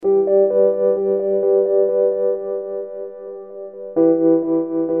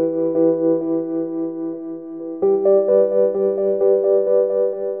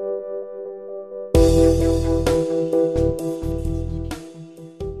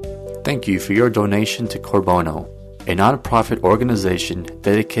Thank you for your donation to Corbono, a non-profit organization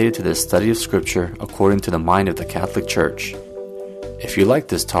dedicated to the study of Scripture according to the mind of the Catholic Church. If you like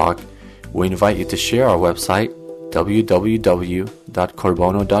this talk, we invite you to share our website,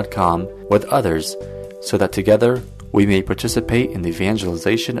 www.corbono.com, with others so that together we may participate in the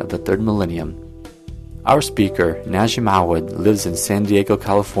evangelization of the third millennium. Our speaker, Najim Awad, lives in San Diego,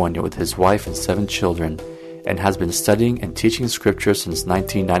 California with his wife and 7 children and has been studying and teaching Scripture since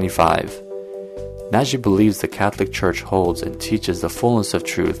 1995. Najim believes the Catholic Church holds and teaches the fullness of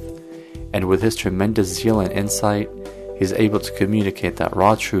truth, and with his tremendous zeal and insight, he is able to communicate that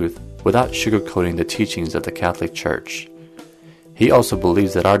raw truth without sugarcoating the teachings of the Catholic Church. He also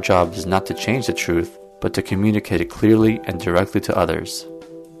believes that our job is not to change the truth, but to communicate it clearly and directly to others.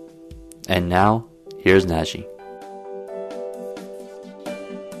 And now, here's Najim.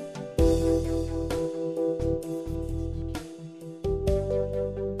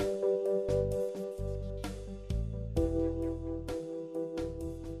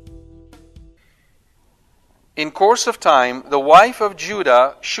 In course of time, the wife of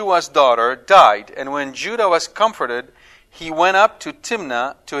Judah, Shua's daughter, died, and when Judah was comforted, he went up to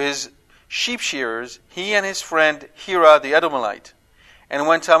Timnah to his sheep shearers, he and his friend Hira the Edomite. And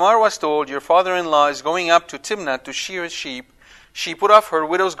when Tamar was told, "Your father-in-law is going up to Timnah to shear his sheep," she put off her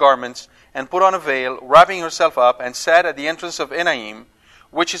widow's garments and put on a veil, wrapping herself up, and sat at the entrance of Enaim,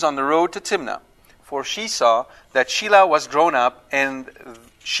 which is on the road to Timnah. For she saw that Shelah was grown up, and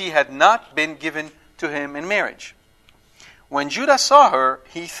she had not been given to him in marriage. When Judah saw her,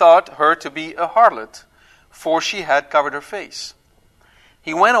 he thought her to be a harlot, for she had covered her face.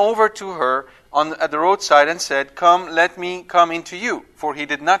 He went over to her at the roadside and said, "Come, let me come into you," for he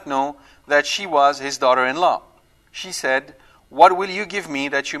did not know that she was his daughter-in-law. She said, "What will you give me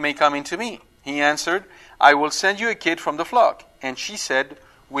that you may come into me?" He answered, "I will send you a kid from the flock." And she said,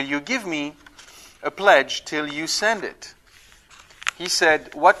 "Will you give me a pledge till you send it?" He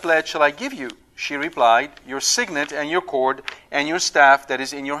said, "What pledge shall I give you?" She replied, "Your signet and your cord and your staff that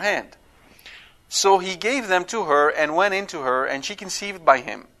is in your hand." So he gave them to her and went in to her, and she conceived by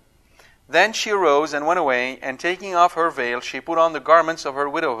him. Then she arose and went away, and taking off her veil, she put on the garments of her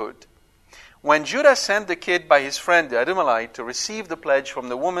widowhood. When Judah sent the kid by his friend the Edomite to receive the pledge from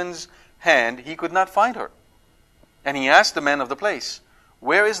the woman's hand, he could not find her. And he asked the men of the place,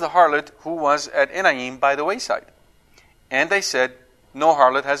 "Where is the harlot who was at Enaim by the wayside?" And they said, "No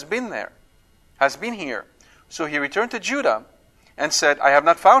harlot has been here. So he returned to Judah and said, "I have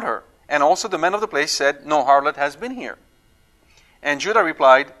not found her." And also the men of the place said, "No harlot has been here." And Judah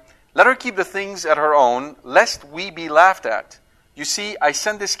replied, "Let her keep the things at her own, lest we be laughed at. You see, I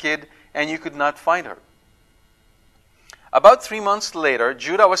sent this kid, and you could not find her." About 3 months later,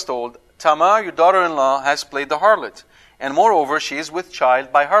 Judah was told, "Tamar, your daughter-in-law, has played the harlot, and moreover she is with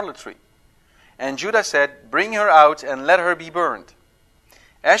child by harlotry." And Judah said, "Bring her out and let her be burned."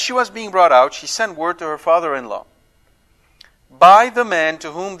 As she was being brought out, she sent word to her father-in-law, "By the man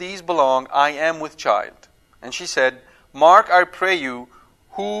to whom these belong, I am with child." And she said, "Mark, I pray you,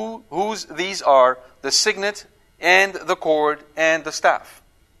 whose these are, the signet and the cord and the staff."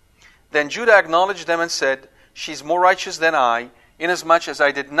 Then Judah acknowledged them and said, "She is more righteous than I, inasmuch as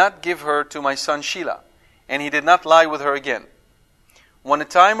I did not give her to my son Shelah." And he did not lie with her again. When the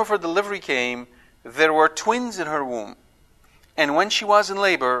time of her delivery came, there were twins in her womb. And when she was in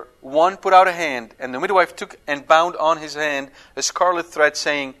labor, one put out a hand, and the midwife took and bound on his hand a scarlet thread,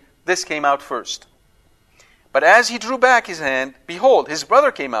 saying, "This came out first." But as he drew back his hand, behold, his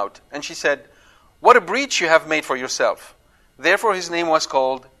brother came out. And she said, "What a breach you have made for yourself." Therefore his name was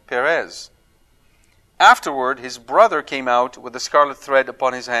called Perez. Afterward his brother came out with the scarlet thread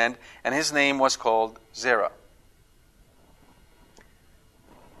upon his hand, and his name was called Zerah.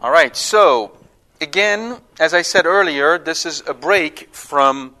 All right, so again, as I said earlier, this is a break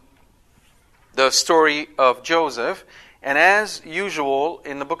from the story of Joseph. And as usual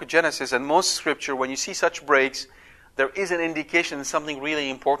in the book of Genesis and most scripture, when you see such breaks, there is an indication that something really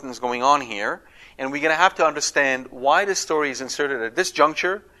important is going on here. And we're going to have to understand why this story is inserted at this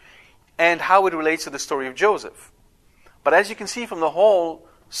juncture and how it relates to the story of Joseph. But as you can see from the whole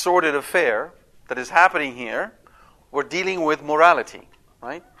sordid affair that is happening here, we're dealing with morality,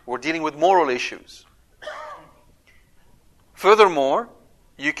 right? We're dealing with moral issues. Furthermore,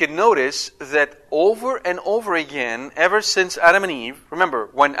 you can notice that over and over again, ever since Adam and Eve, remember,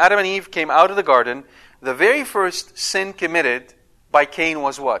 when Adam and Eve came out of the garden, the very first sin committed by Cain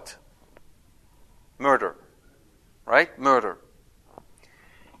was what? Murder. Right? Murder.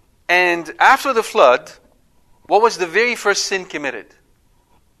 And after the flood, what was the very first sin committed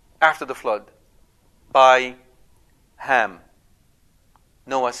after the flood? By Ham,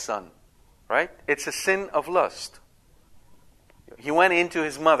 Noah's son. Right? It's a sin of lust. He went into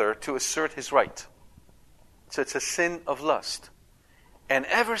his mother to assert his right. So it's a sin of lust. And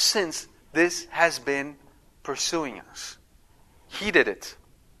ever since, this has been pursuing us. He did it.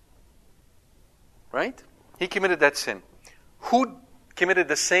 Right? He committed that sin. Who committed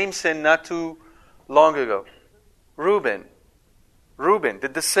the same sin not too long ago? Reuben. Reuben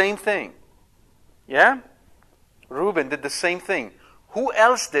did the same thing. Yeah? Reuben did the same thing. Who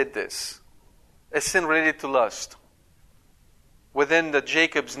else did this? A sin related to lust. Within the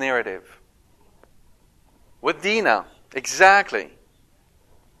Jacob's narrative. With Dinah. Exactly.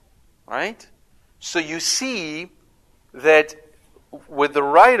 Right? So you see that with the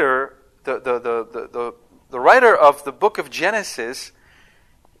writer, the writer of the book of Genesis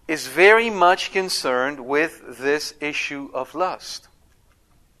is very much concerned with this issue of lust.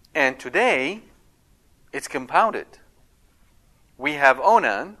 And today, it's compounded. We have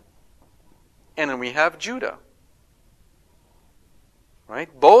Onan, and then we have Judah. Right?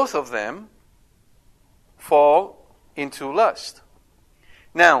 Both of them fall into lust.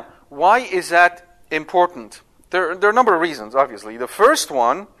 Now, why is that important? There are a number of reasons, obviously. The first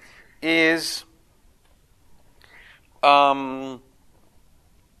one is in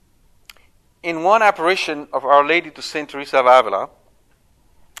one apparition of Our Lady to Saint Teresa of Avila,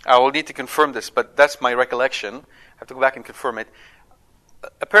 I will need to confirm this, but that's my recollection. I have to go back and confirm it.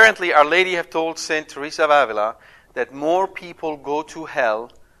 Apparently, Our Lady have told Saint Teresa of Avila that more people go to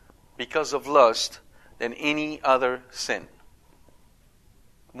hell because of lust than any other sin.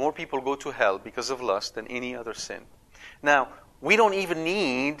 More people go to hell because of lust than any other sin. Now, we don't even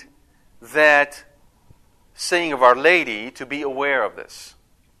need that saying of Our Lady to be aware of this.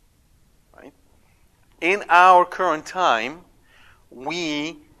 Right? In our current time,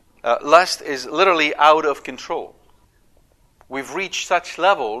 lust is literally out of control. We've reached such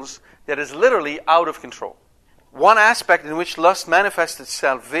levels that is literally out of control. One aspect in which lust manifests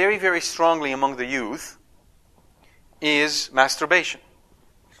itself very, very strongly among the youth is masturbation.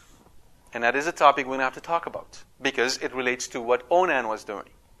 And that is a topic we're going to have to talk about because it relates to what Onan was doing.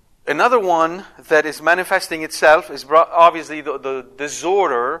 Another one that is manifesting itself is obviously the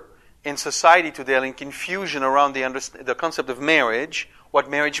disorder in society today and confusion around the concept of marriage, what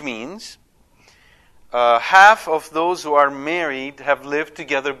marriage means. Half of those who are married have lived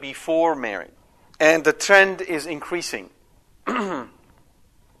together before marriage. And the trend is increasing. And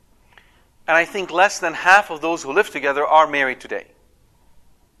I think less than half of those who live together are married today.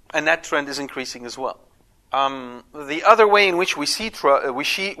 And that trend is increasing as well. The other way in which we see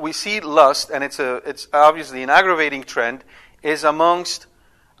lust, and it's obviously an aggravating trend, is amongst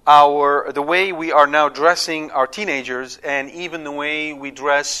the way we are now dressing our teenagers, and even the way we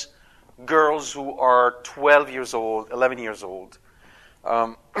dress girls who are 12 years old, 11 years old.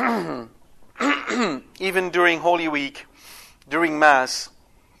 Even during Holy Week, during Mass,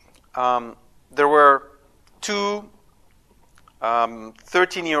 there were two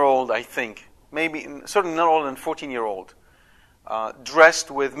 13-year-old, I think, maybe certainly not older than 14-year-old,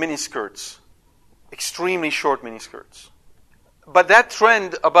 dressed with miniskirts, extremely short miniskirts. But that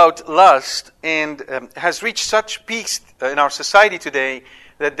trend about lust has reached such peaks in our society today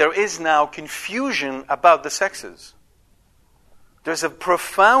that there is now confusion about the sexes. There's a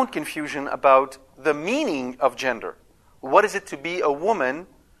profound confusion about the meaning of gender. What is it to be a woman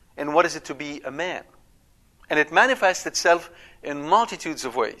and what is it to be a man? And it manifests itself in multitudes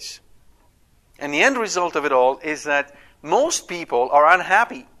of ways. And the end result of it all is that most people are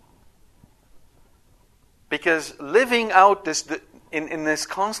unhappy. Because living out in this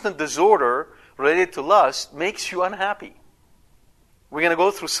constant disorder related to lust makes you unhappy. We're going to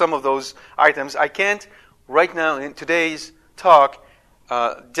go through some of those items. I can't, right now, in today's talk,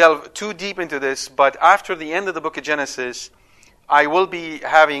 delve too deep into this, but after the end of the book of Genesis, I'll be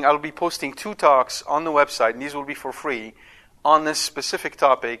posting 2 talks on the website, and these will be for free, on this specific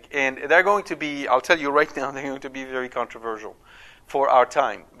topic. And they're going to be, I'll tell you right now, they're going to be very controversial for our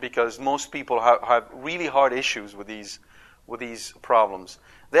time, because most people have really hard issues with these problems.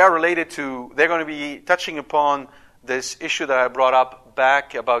 They're going to be touching upon this issue that I brought up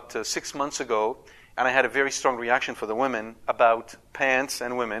back about 6 months ago, and I had a very strong reaction for the women about pants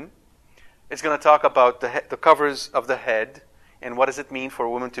and women. It's going to talk about the covers of the head, and what does it mean for a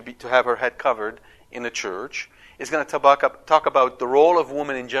woman to have her head covered in the church. It's going to talk about the role of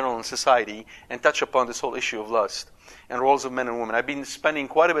women in general in society and touch upon this whole issue of lust and roles of men and women. I've been spending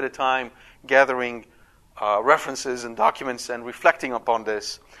quite a bit of time gathering references and documents and reflecting upon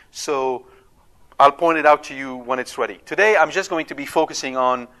this. So I'll point it out to you when it's ready. Today I'm just going to be focusing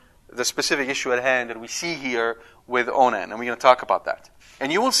on the specific issue at hand that we see here with Onan, and we're going to talk about that.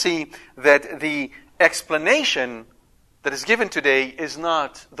 And you will see that the explanation that is given today is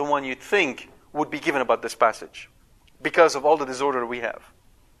not the one you'd think would be given about this passage, because of all the disorder we have.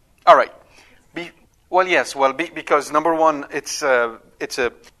 All right. Because number one, its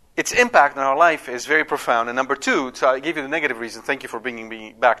impact on our life is very profound, and number two, so I gave you the negative reason. Thank you for bringing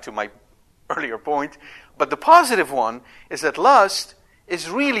me back to my earlier point. But the positive one is that lust is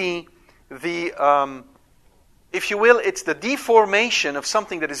really the, if you will, it's the deformation of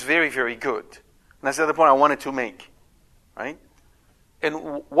something that is very, very good. And that's the other point I wanted to make, right?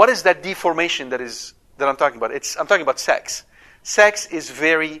 And what is that deformation that I'm talking about? I'm talking about sex. Sex is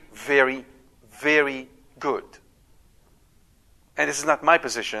very, very, very good. And this is not my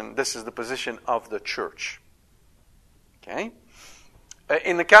position. This is the position of the church. Okay?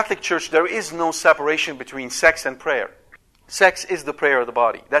 In the Catholic Church, there is no separation between sex and prayer. Sex is the prayer of the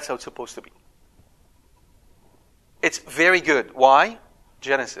body. That's how it's supposed to be. It's very good. Why?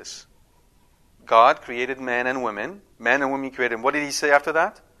 Genesis. God created man and women. Man and women created. What did he say after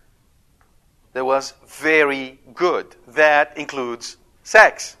that? That was very good. That includes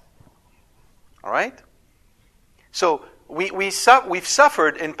sex. All right? So we've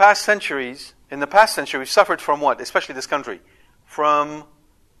suffered in past centuries. In the past century, we've suffered from what? Especially this country. From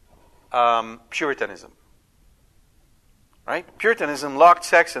Puritanism. Right? Puritanism locked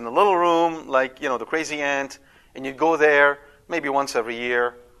sex in a little room, like, the crazy aunt, and you go there maybe once every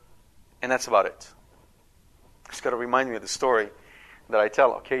year, and that's about it. It's got to remind me of the story that I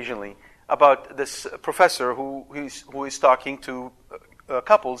tell occasionally about this professor who is talking to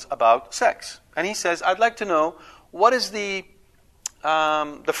couples about sex. And he says, I'd like to know, what is the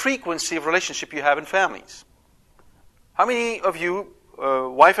frequency of relationship you have in families? How many of you,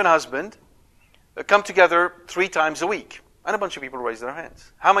 wife and husband, come together 3 times a week? And a bunch of people raise their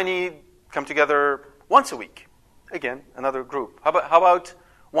hands. How many come together once a week? Again, another group. How about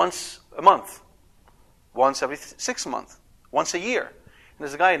once a month? Once every 6 months? Once a year? And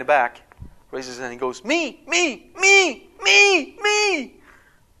there's a guy in the back, raises his hand and goes, me.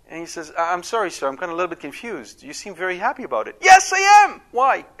 And he says, I'm sorry, sir, I'm kind of a little bit confused. You seem very happy about it. Yes, I am.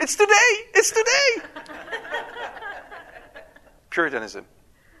 Why? It's today. Puritanism.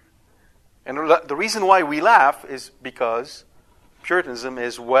 And the reason why we laugh is because Puritanism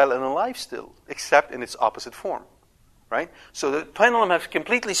is well and alive still, except in its opposite form. Right? So the pendulum has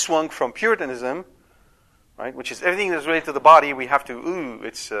completely swung from Puritanism, right, which is everything that's related to the body, we have to,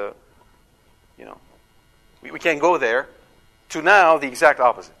 we can't go there, to now the exact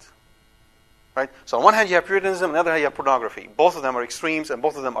opposite. Right? So on one hand you have Puritanism, on the other hand you have pornography. Both of them are extremes, and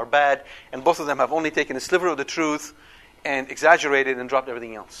both of them are bad, and both of them have only taken a sliver of the truth and exaggerated and dropped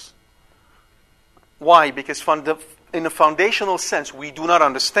everything else. Why? Because in a foundational sense, we do not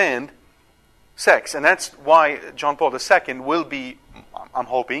understand sex. And that's why John Paul II will be,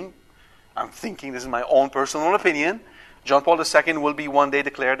 I'm thinking, this is my own personal opinion, John Paul II will be one day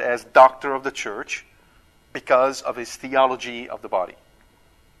declared as Doctor of the Church because of his theology of the body.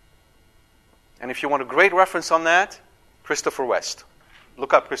 And if you want a great reference on that, Christopher West.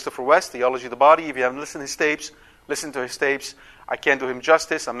 Look up Christopher West, Theology of the Body. If you haven't listened to his tapes, listen to his tapes. I can't do him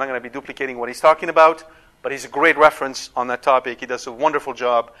justice. I'm not going to be duplicating what he's talking about, but he's a great reference on that topic. He does a wonderful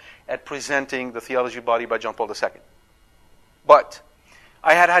job at presenting the theology of the body by John Paul II. But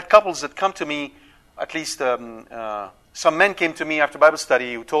I had couples that come to me, at least some men came to me after Bible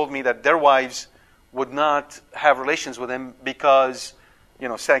study who told me that their wives would not have relations with him because,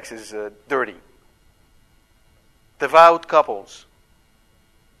 sex is dirty. Devout couples.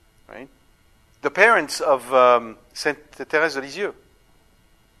 Right? The parents of Sainte Thérèse de Lisieux,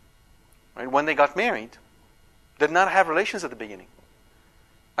 right, when they got married, did not have relations at the beginning.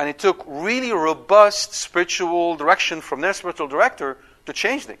 And it took really robust spiritual direction from their spiritual director to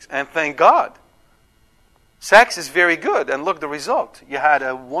change things. And thank God. Sex is very good. And look, the result. You had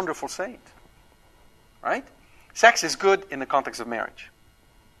a wonderful saint. Right? Sex is good in the context of marriage.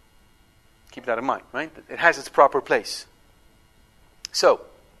 Keep that in mind, right? It has its proper place. So,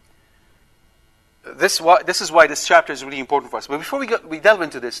 this is why this chapter is really important for us. But before we delve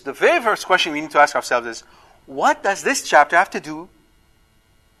into this, the very first question we need to ask ourselves is, what does this chapter have to do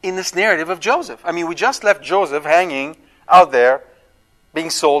in this narrative of Joseph? I mean, we just left Joseph hanging out there, being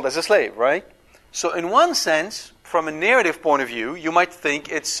sold as a slave, right? So in one sense, from a narrative point of view, you might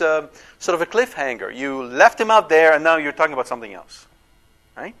think it's sort of a cliffhanger. You left him out there and now you're talking about something else,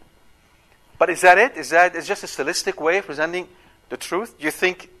 right? But is that it? Is that it's just a stylistic way of presenting the truth? Do you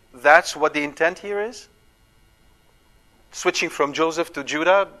think that's what the intent here is? Switching from Joseph to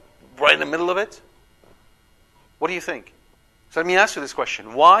Judah, right in the middle of it? What do you think? So let me ask you this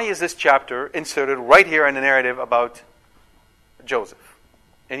question. Why is this chapter inserted right here in the narrative about Joseph?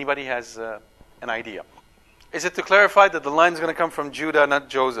 Anybody has an idea? Is it to clarify that the line is going to come from Judah, not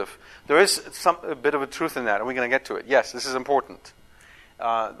Joseph? There is a bit of a truth in that, and we're going to get to it. Yes, this is important.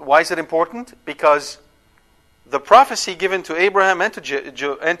 Why is it important? Because the prophecy given to Abraham and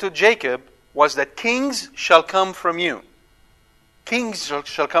to Jacob was that kings shall come from you. Kings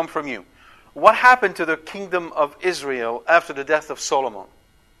shall come from you. What happened to the kingdom of Israel after the death of Solomon,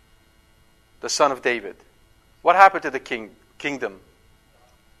 the son of David? What happened to the kingdom?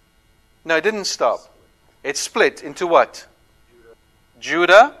 No, it didn't stop. It split into what?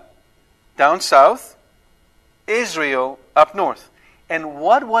 Judah down south, Israel up north. And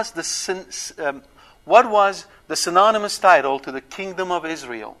what was the synonymous title to the kingdom of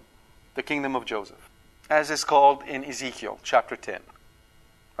Israel? The kingdom of Joseph, as is called in Ezekiel chapter 10.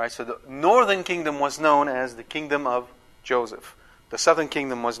 Right? So the northern kingdom was known as the kingdom of Joseph. The southern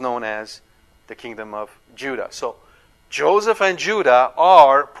kingdom was known as the kingdom of Judah. So Joseph and Judah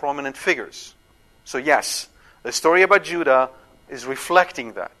are prominent figures. So yes, the story about Judah is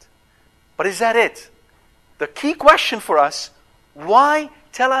reflecting that. But is that it? The key question for us, why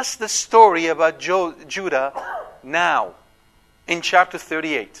tell us the story about Judah now, in chapter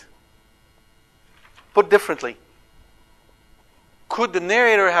 38? Put differently, could the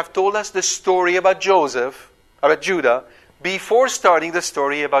narrator have told us the story about Judah, before starting the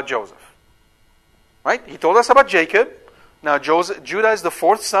story about Joseph? Right? He told us about Jacob. Now Judah is the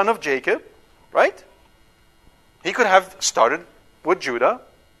fourth son of Jacob. Right? He could have started with Judah.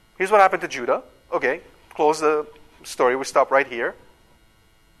 Here's what happened to Judah. Okay, close the story. We stop right here.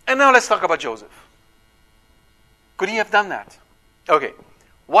 And now let's talk about Joseph. Could he have done that? Okay,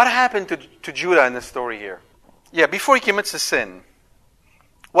 what happened to Judah in the story here? Yeah, before he commits a sin,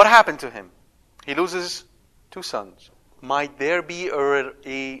 what happened to him? He loses two sons. Might there be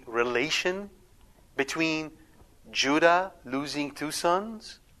a relation between Judah losing two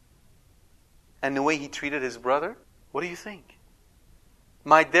sons and the way he treated his brother? What do you think?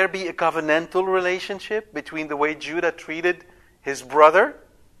 Might there be a covenantal relationship between the way Judah treated his brother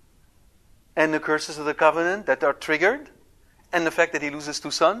and the curses of the covenant that are triggered and the fact that he loses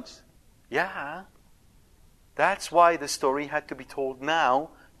two sons? Yeah. That's why the story had to be told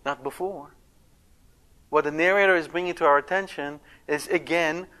now, not before. What the narrator is bringing to our attention is,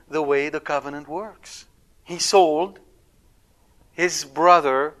 again, the way the covenant works. He sold his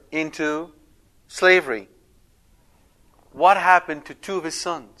brother into slavery. What happened to two of his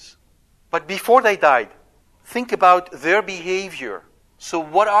sons? But before they died, think about their behavior. So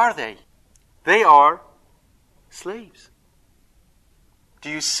what are they? They are slaves. Do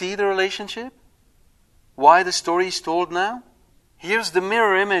you see the relationship? Why the story is told now? Here's the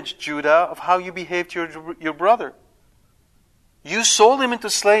mirror image, Judah, of how you behaved to your brother. You sold him into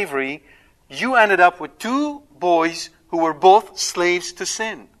slavery. You ended up with two boys who were both slaves to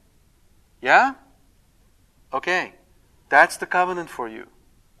sin. Yeah? Okay. That's the covenant for you.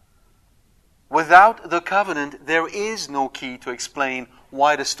 Without the covenant, there is no key to explain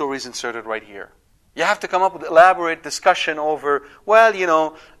why the story is inserted right here. You have to come up with elaborate discussion over,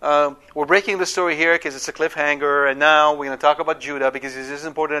 we're breaking the story here because it's a cliffhanger, and now we're going to talk about Judah because it is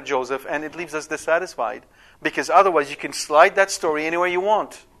important as Joseph, and it leaves us dissatisfied. Because otherwise you can slide that story anywhere you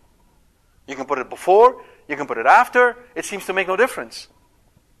want. You can put it before, you can put it after, it seems to make no difference.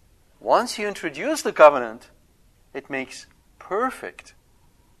 Once you introduce the covenant, it makes perfect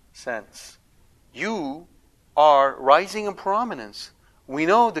sense. You are rising in prominence. We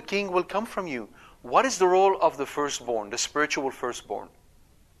know the king will come from you. What is the role of the firstborn, the spiritual firstborn?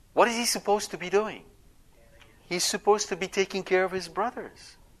 What is he supposed to be doing? He's supposed to be taking care of his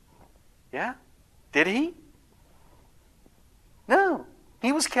brothers. Yeah? Did he? No.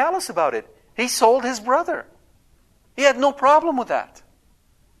 He was callous about it. He sold his brother. He had no problem with that.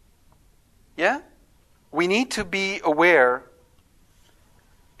 Yeah? We need to be aware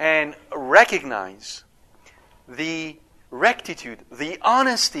and recognize the rectitude, the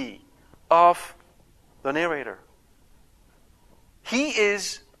honesty of the narrator. He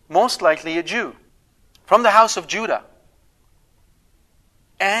is most likely a Jew from the house of Judah.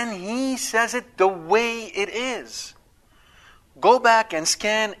 And he says it the way it is. Go back and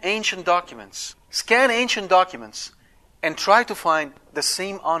scan ancient documents. Scan ancient documents and try to find the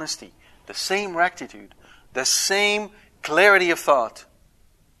same honesty, the same rectitude, the same clarity of thought.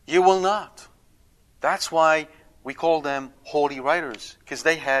 You will not. That's why we call them holy writers, because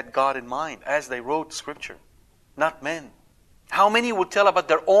they had God in mind as they wrote Scripture, not men. How many would tell about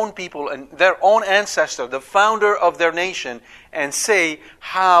their own people and their own ancestor, the founder of their nation, and say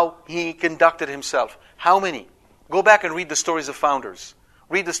how he conducted himself? How many? Go back and read the stories of founders.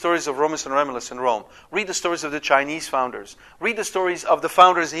 Read the stories of Romulus and Remus in Rome. Read the stories of the Chinese founders. Read the stories of the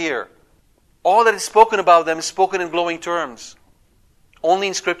founders here. All that is spoken about them is spoken in glowing terms. Only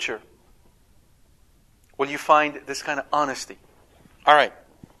in Scripture will you find this kind of honesty. All right.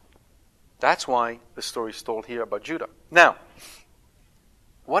 That's why the story is told here about Judah. Now,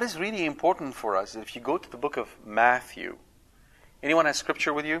 what is really important for us, if you go to the book of Matthew, anyone has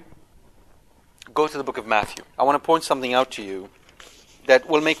Scripture with you? Go to the book of Matthew. I want to point something out to you that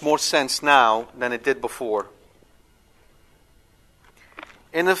will make more sense now than it did before.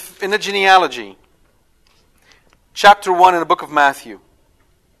 In the genealogy, chapter 1 in the book of Matthew,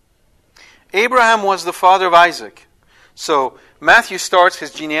 Abraham was the father of Isaac. So Matthew starts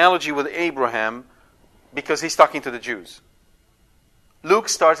his genealogy with Abraham because he's talking to the Jews. Luke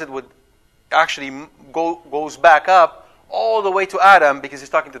started with, actually goes back up all the way to Adam because he's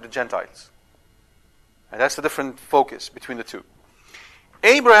talking to the Gentiles. And that's the different focus between the two.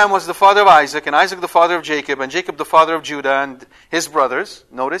 Abraham was the father of Isaac, and Isaac the father of Jacob, and Jacob the father of Judah and his brothers.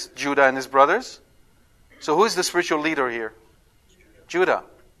 Notice, Judah and his brothers. So who is the spiritual leader here? Judah.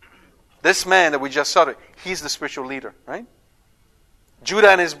 This man that we just saw, he's the spiritual leader, right?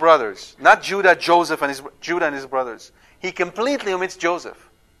 Judah and his brothers. Not Judah, Joseph, and Judah and his brothers. He completely omits Joseph.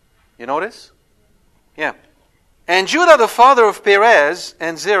 You notice? Yeah. And Judah the father of Perez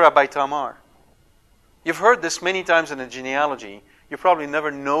and Zerah by Tamar. You've heard this many times in the genealogy. You probably never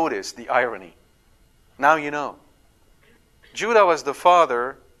noticed the irony. Now you know. Judah was the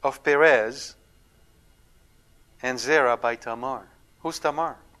father of Perez and Zerah by Tamar. Who's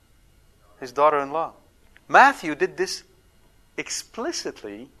Tamar? His daughter-in-law. Matthew did this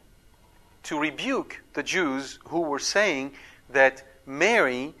explicitly to rebuke the Jews who were saying that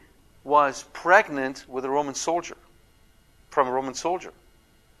Mary was pregnant with a Roman soldier, from a Roman soldier.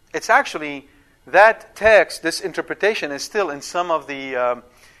 It's actually, that text, this interpretation is still in some of the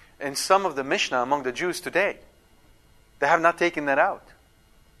Mishnah among the Jews today. They have not taken that out.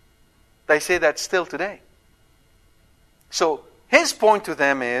 They say that still today. So his point to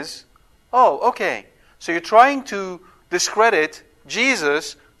them is, oh, okay, so you're trying to discredit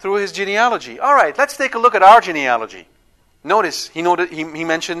Jesus through his genealogy. All right, let's take a look at our genealogy. Notice, he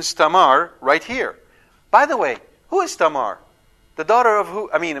mentions Tamar right here. By the way, who is Tamar? The daughter of who?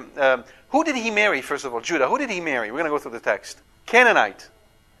 Who did he marry, first of all? Judah. Who did he marry? We're going to go through the text. Canaanite.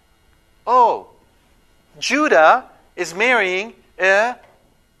 Oh, Judah is marrying a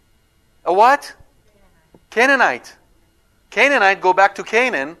what? Canaanite. Canaanite, go back to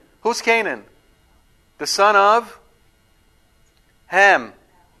Canaan. Who's Canaan? The son of Ham.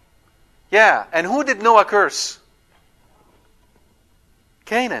 Yeah, and who did Noah curse?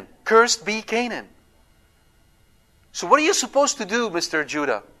 Canaan. Cursed be Canaan. So what are you supposed to do, Mr.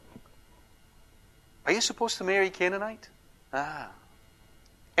 Judah? Are you supposed to marry Canaanite?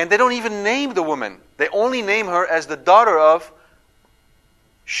 And they don't even name the woman. They only name her as the daughter of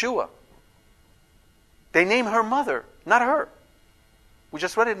Shua. They name her mother, not her. We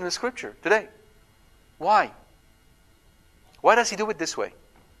just read it in the scripture today. Why? Why does he do it this way?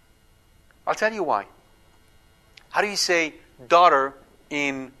 I'll tell you why. How do you say daughter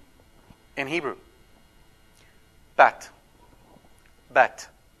in Hebrew? Bat. Bat.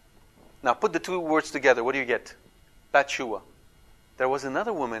 Now put the two words together. What do you get? Bathshua. There was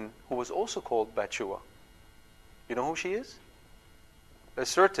another woman who was also called Bathshua. You know who she is? A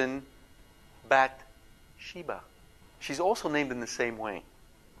certain Bathsheba. She's also named in the same way.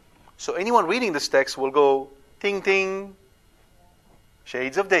 So anyone reading this text will go, ting, ting,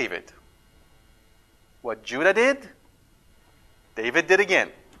 shades of David. What Judah did, David did again.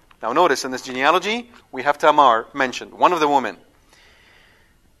 Now notice, in this genealogy, we have Tamar mentioned, one of the women.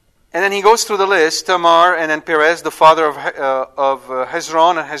 And then he goes through the list, Tamar, and then Perez, the father of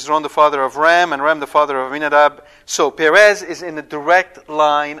Hezron, and Hezron, the father of Ram, and Ram, the father of Aminadab. So Perez is in the direct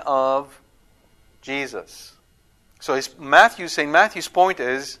line of Jesus. So St. Matthew's point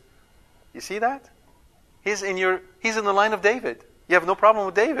is, you see that? He's in the line of David. You have no problem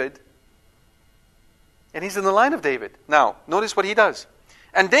with David. And he's in the line of David. Now, notice what he does.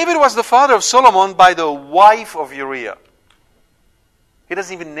 And David was the father of Solomon by the wife of Uriah. He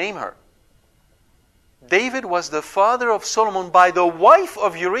doesn't even name her. David was the father of Solomon by the wife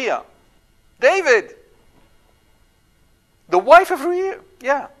of Uriah. David! The wife of Uriah.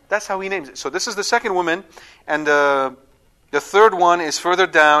 Yeah, that's how he names it. So this is the second woman. And the third one is further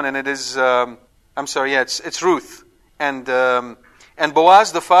down, and it is, it's Ruth. And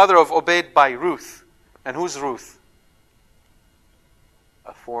Boaz, the father of Obed by Ruth. And who's Ruth?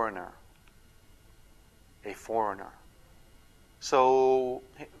 A foreigner. A foreigner. So,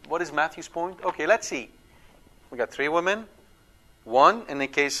 what is Matthew's point? Okay, let's see. We got 3 women. One in the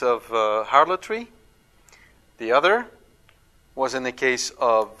case of harlotry. The other was in the case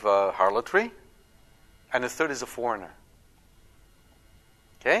of harlotry. And the third is a foreigner.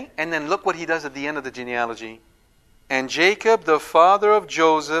 Okay? And then look what he does at the end of the genealogy. And Jacob, the father of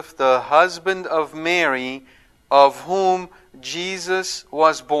Joseph, the husband of Mary, of whom Jesus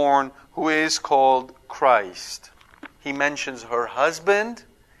was born, who is called Christ. He mentions her husband,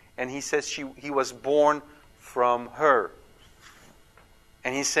 and he says he was born from her.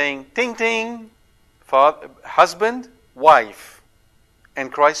 And he's saying, ting, ting, father, husband, wife, and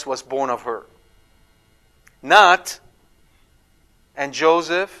Christ was born of her. Not, and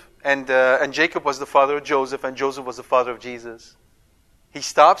Joseph, and Jacob was the father of Joseph, and Joseph was the father of Jesus. He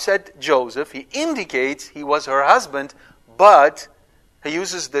stops at Joseph. He indicates he was her husband, but he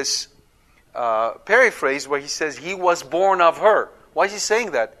uses this paraphrase where he says he was born of her. Why is he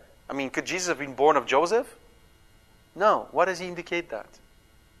saying that? I mean, could Jesus have been born of Joseph? No. Why does he indicate that?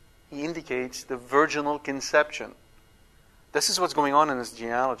 He indicates the virginal conception. This is what's going on in this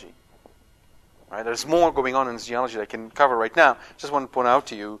genealogy. Right? There's more going on in this genealogy that I can cover right now. Just want to point out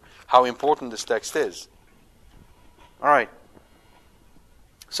to you how important this text is. All right.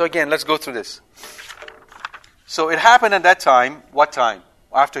 So again, let's go through this. So it happened at that time, what time?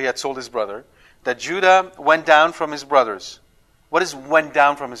 After he had sold his brother, that Judah went down from his brothers. What does went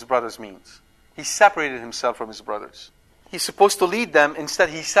down from his brothers means? He separated himself from his brothers. He's supposed to lead them. Instead,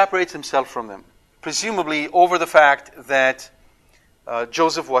 he separates himself from them. Presumably over the fact that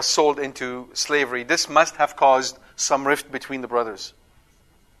Joseph was sold into slavery. This must have caused some rift between the brothers.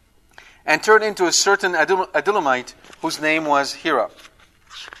 And turned into a certain Adullamite whose name was Hira.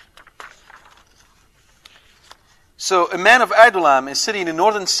 So a man of Adullam is sitting in the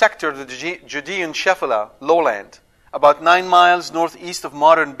northern sector of the Judean Shephelah lowland, about 9 miles northeast of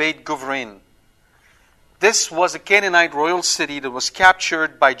modern Beit Guvrin. This was a Canaanite royal city that was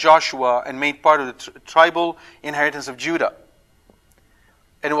captured by Joshua and made part of the tribal inheritance of Judah.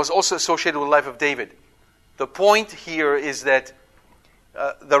 And it was also associated with the life of David. The point here is that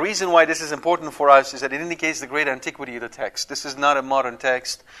the reason why this is important for us is that it indicates the great antiquity of the text. This is not a modern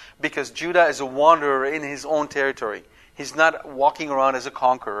text because Judah is a wanderer in his own territory. He's not walking around as a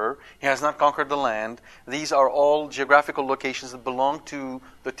conqueror. He has not conquered the land. These are all geographical locations that belong to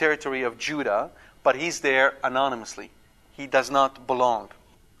the territory of Judah, but he's there anonymously. He does not belong.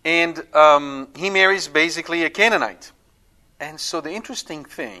 And he marries basically a Canaanite. And so the interesting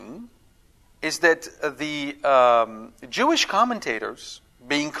thing is that the Jewish commentators,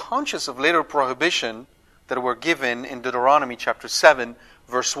 being conscious of later prohibition that were given in Deuteronomy chapter 7,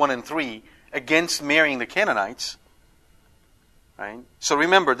 verse 1 and 3, against marrying the Canaanites. Right? So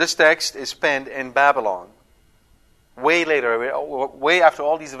remember, this text is penned in Babylon. Way later, way after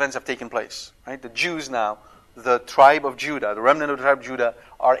all these events have taken place. Right? The Jews now, the tribe of Judah, the remnant of the tribe of Judah,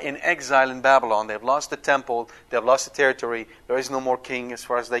 are in exile in Babylon. They have lost the temple. They have lost the territory. There is no more king as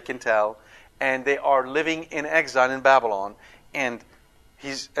far as they can tell. And they are living in exile in Babylon. And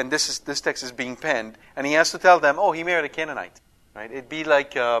this text is being penned. And he has to tell them, oh, he married a Canaanite. Right? It'd be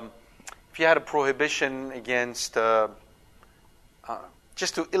like if you had a prohibition against,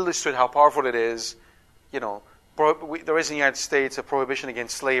 just to illustrate how powerful it is, there is in the United States a prohibition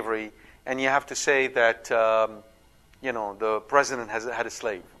against slavery. And you have to say that, the president has had a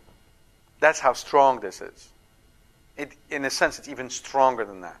slave. That's how strong this is. In a sense, it's even stronger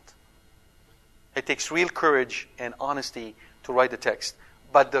than that. It takes real courage and honesty to write the text.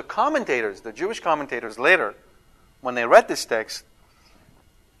 But the commentators, the Jewish commentators later, when they read this text,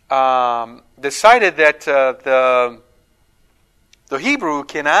 decided that the Hebrew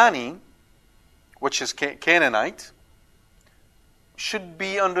Canaani, which is Canaanite, should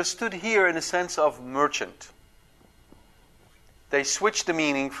be understood here in the sense of merchant. They switched the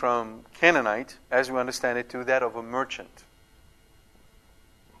meaning from Canaanite, as we understand it, to that of a merchant.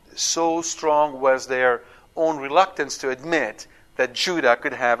 So strong was their own reluctance to admit that Judah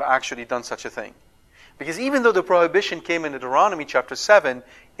could have actually done such a thing. Because even though the prohibition came in Deuteronomy chapter 7,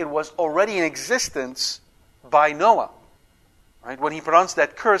 it was already in existence by Noah, right? When he pronounced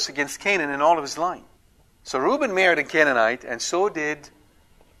that curse against Canaan and all of his line. So Reuben married a Canaanite, and so did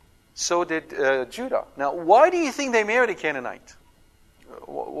Judah. Now, why do you think they married a Canaanite?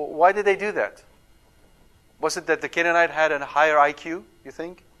 Why did they do that? Was it that the Canaanite had a higher IQ, you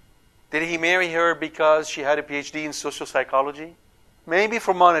think? Did he marry her because she had a PhD in social psychology? Maybe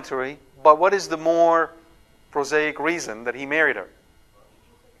for monetary, but what is the more prosaic reason that he married her?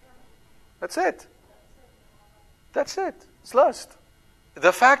 That's it. That's it. It's lust.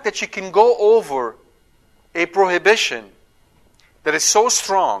 The fact that you can go over a prohibition that is so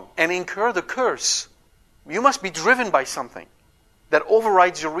strong and incur the curse You must be driven by something that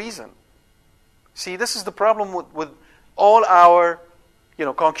overrides your reason. See, this is the problem with all our,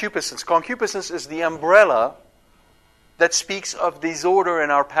 concupiscence. Concupiscence is the umbrella that speaks of disorder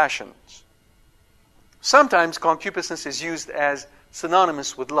in our passions. Sometimes concupiscence is used as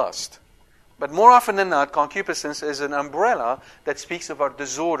synonymous with lust. But more often than not, concupiscence is an umbrella that speaks of our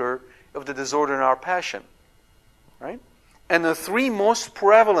disorder, of the disorder in our passion. Right? And the three most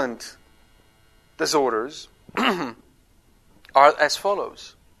prevalent disorders are as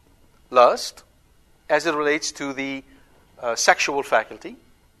follows. Lust, as it relates to the sexual faculty.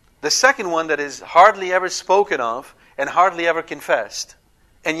 The second one that is hardly ever spoken of and hardly ever confessed,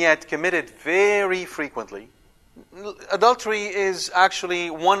 and yet committed very frequently. Adultery is actually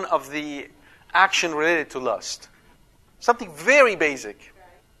one of the action related to lust. Something very basic.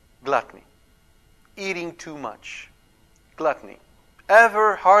 Gluttony. Eating too much. Gluttony.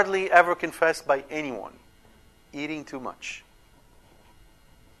 Hardly ever confessed by anyone. Eating too much.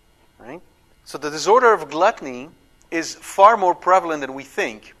 Right? So the disorder of gluttony is far more prevalent than we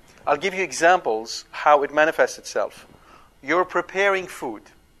think. I'll give you examples how it manifests itself. You're preparing food.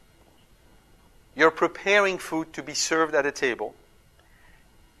 You're preparing food to be served at a table.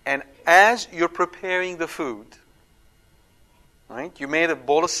 And as you're preparing the food, right, you made a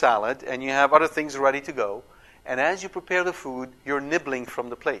bowl of salad and you have other things ready to go. And as you prepare the food, you're nibbling from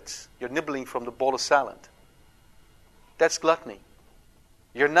the plates. You're nibbling from the bowl of salad. That's gluttony.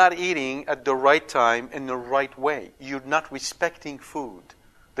 You're not eating at the right time in the right way. You're not respecting food,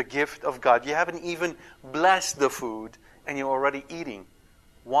 the gift of God. You haven't even blessed the food and you're already eating.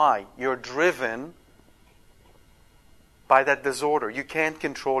 Why? You're driven by that disorder. You can't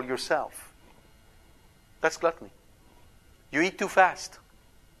control yourself. That's gluttony. You eat too fast.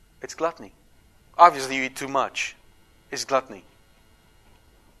 It's gluttony. Obviously, you eat too much. It's gluttony.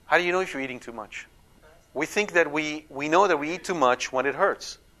 How do you know if you're eating too much? We think that we know that we eat too much when it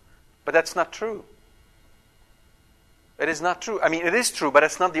hurts. But that's not true. It is not true. I mean, it is true, but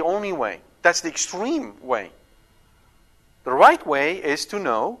it's not the only way. That's the extreme way. The right way is to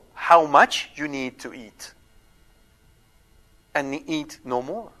know how much you need to eat. And eat no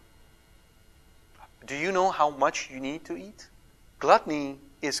more. Do you know how much you need to eat? Gluttony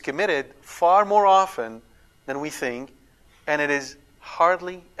is committed far more often than we think, and it is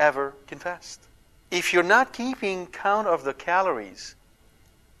hardly ever confessed. If you're not keeping count of the calories,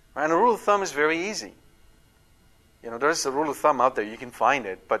 and a rule of thumb is very easy. There's a rule of thumb out there, you can find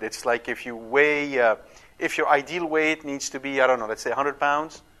it, but it's like if you weigh, if your ideal weight needs to be, let's say 100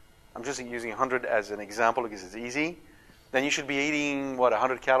 pounds, I'm just using 100 as an example because it's easy, then you should be eating,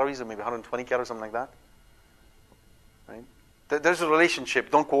 100 calories or maybe 120 calories, something like that. Right? There's a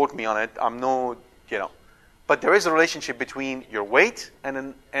relationship, don't quote me on it, but there is a relationship between your weight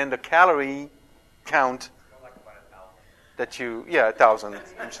and the calorie count that 1,000,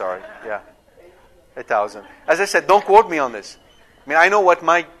 I'm sorry, 1,000. As I said, don't quote me on this. I mean, I know what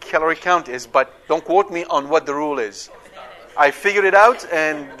my calorie count is, but don't quote me on what the rule is. I figured it out,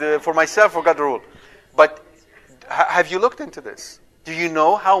 and for myself, forgot the rule. But have you looked into this? Do you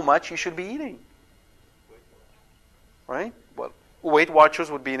know how much you should be eating? Right? Well, Weight Watchers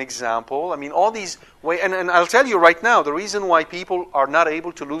would be an example. I mean, all these and I'll tell you right now, the reason why people are not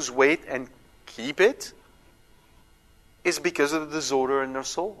able to lose weight and keep it is because of the disorder in their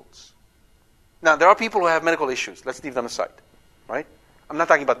souls. Now, there are people who have medical issues. Let's leave them aside. Right? I'm not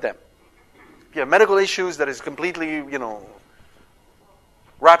talking about them. If you have medical issues that is completely,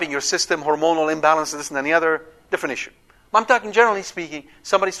 wrapping your system, hormonal imbalance, this and any other, different issue. I'm talking generally speaking,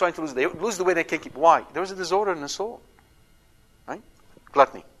 somebody's trying to lose the weight they can't keep. Why? There's a disorder in the soul. Right?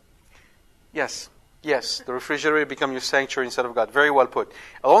 Gluttony. Yes, the refrigerator become your sanctuary instead of God. Very well put.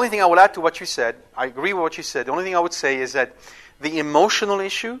 The only thing I will add to what you said, I agree with what you said, the only thing I would say is that the emotional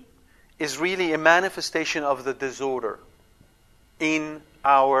issue is really a manifestation of the disorder in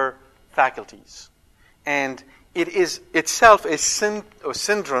our faculties. And it is itself a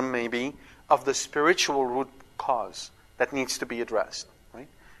syndrome, maybe, of the spiritual root cause that needs to be addressed. Right?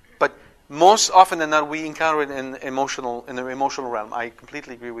 But most often than not, we encounter it in the emotional realm. I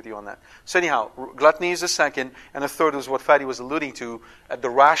completely agree with you on that. So anyhow, gluttony is the second, and the third is what Fadi was alluding to at the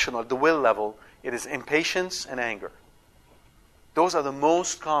rational, the will level. It is impatience and anger. Those are the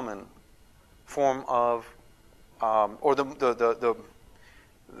most common form of, or the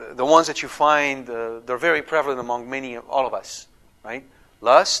ones that you find, they're very prevalent among all of us, right?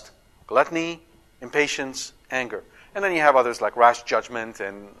 Lust, gluttony, impatience, anger. And then you have others like rash judgment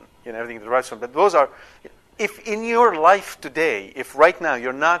and everything the rest of them. But those are, if in your life today, if right now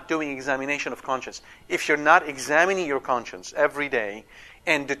you're not doing examination of conscience, if you're not examining your conscience every day,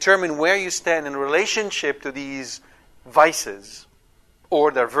 and determine where you stand in relationship to these vices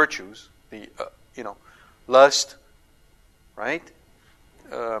or their virtues, lust, right?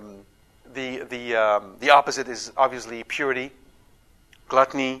 The opposite is obviously purity.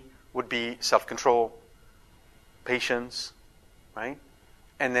 Gluttony would be self-control, patience, right?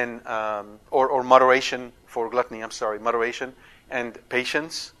 And then, or moderation for gluttony, moderation, and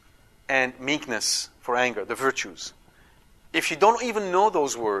patience, and meekness for anger, the virtues. If you don't even know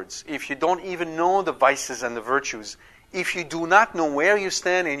those words, if you don't even know the vices and the virtues, if you do not know where you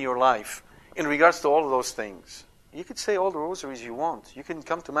stand in your life in regards to all of those things, you could say all the rosaries you want. You can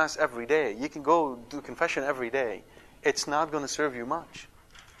come to Mass every day. You can go do confession every day. It's not going to serve you much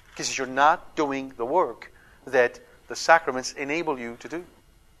because you're not doing the work that the sacraments enable you to do.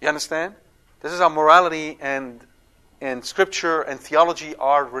 You understand? This is how morality and Scripture and theology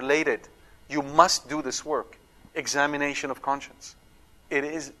are related. You must do this work. Examination of conscience. It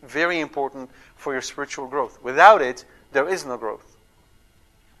is very important for your spiritual growth. Without it, there is no growth.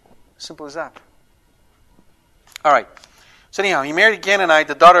 Simple as that. All right. So anyhow, he married a Canaanite,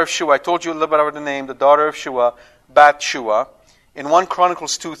 the daughter of Shua. I told you a little bit about the name, the daughter of Shua, Bathshua. In 1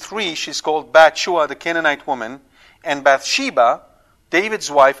 Chronicles 2:3, she's called Bathshua, the Canaanite woman. And Bathsheba, David's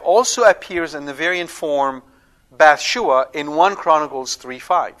wife, also appears in the variant form Bathshua in 1 Chronicles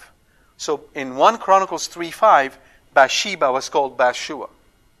 3:5. So in 1 Chronicles 3:5, Bathsheba was called Bathshua.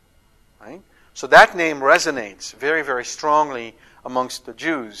 Right? So that name resonates very, very strongly amongst the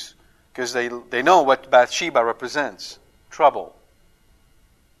Jews because they know what Bathsheba represents. Trouble.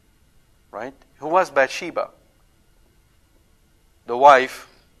 Right? Who was Bathsheba? The wife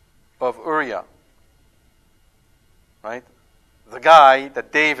of Uriah. Right? The guy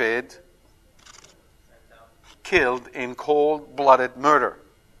that David killed in cold-blooded murder.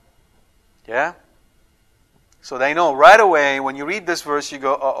 Yeah? So they know right away, when you read this verse, you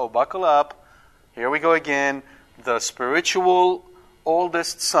go, uh-oh, buckle up. Here we go again. The spiritual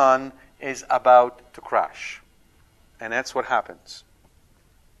oldest son is about to crash. And that's what happens.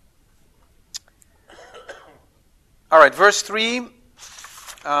 All right, verse 3.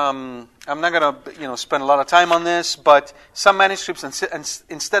 I'm not going to spend a lot of time on this, but some manuscripts,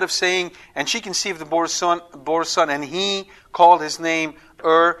 instead of saying, and she conceived and bore a son, and he called his name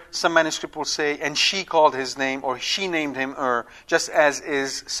some manuscript will say, and she called his name, or she named him just as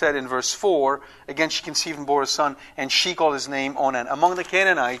is said in verse 4. Again, she conceived and bore a son, and she called his name Onan. Among the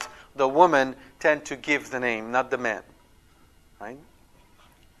Canaanites, the women tend to give the name, not the man. Right?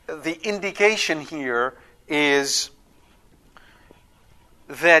 The indication here is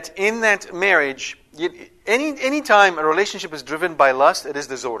that in that marriage, any time a relationship is driven by lust, it is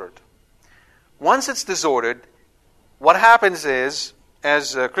disordered. Once it's disordered, what happens is,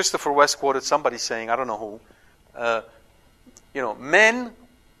 as Christopher West quoted somebody saying, I don't know who, men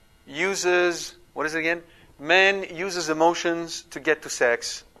uses emotions to get to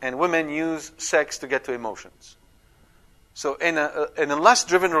sex, and women use sex to get to emotions. So in a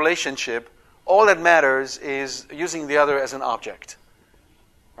lust-driven relationship, all that matters is using the other as an object.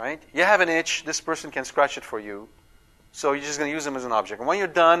 Right? You have an itch, this person can scratch it for you, so you're just going to use them as an object. And when you're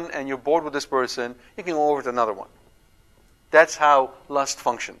done and you're bored with this person, you can go over to another one. That's how lust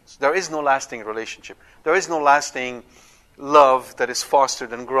functions. There is no lasting relationship. There is no lasting love that is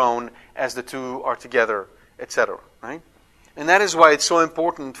fostered and grown as the two are together, etc. Right? And that is why it's so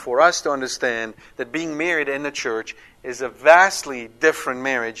important for us to understand that being married in the church is a vastly different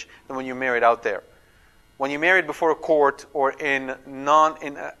marriage than when you're married out there. When you're married before a court or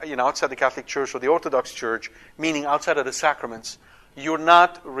outside the Catholic Church or the Orthodox Church, meaning outside of the sacraments, you're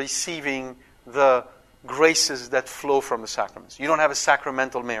not receiving the graces that flow from the sacraments. You don't have a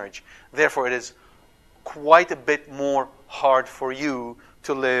sacramental marriage. Therefore, it is quite a bit more hard for you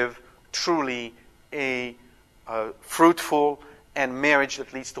to live truly a fruitful and marriage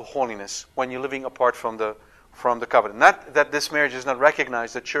that leads to holiness when you're living apart from the covenant. Not that this marriage is not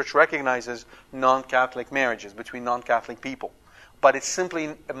recognized. The Church recognizes non-Catholic marriages between non-Catholic people. But it's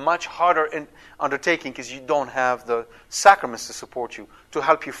simply a much harder undertaking because you don't have the sacraments to support you, to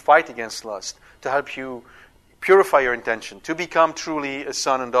help you fight against lust, to help you purify your intention, to become truly a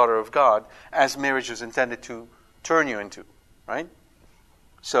son and daughter of God, as marriage is intended to turn you into. Right?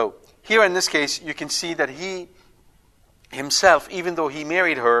 So, here in this case, you can see that he himself, even though he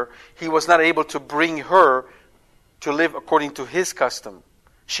married her, he was not able to bring her to live according to his custom.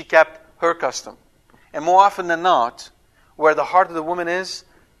 She kept her custom. And more often than not, where the heart of the woman is,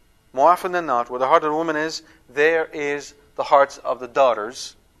 there is the hearts of the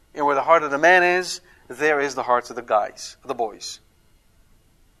daughters. And where the heart of the man is, there is the hearts of the guys, of the boys.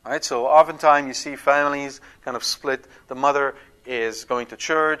 Right? So oftentimes you see families kind of split. The mother is going to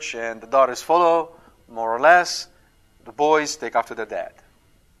church and the daughters follow, more or less. The boys take after their dad.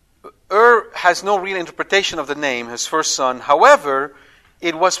 Has no real interpretation of the name, his first son. However,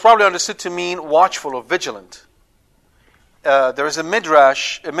 it was probably understood to mean watchful or vigilant. There is a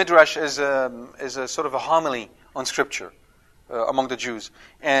midrash. A midrash is a sort of a homily on Scripture among the Jews.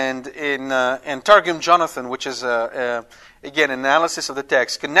 And in Targum Jonathan, which is again analysis of the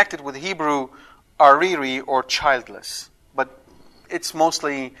text, connected with Hebrew ariri or childless, but it's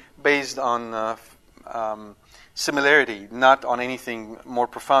mostly based on similarity, not on anything more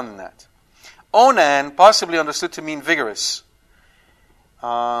profound than that. Onan possibly understood to mean vigorous.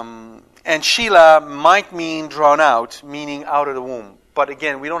 And Sheila might mean drawn out, meaning out of the womb. But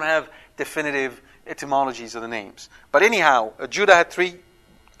again, we don't have definitive etymologies of the names. But anyhow, Judah had three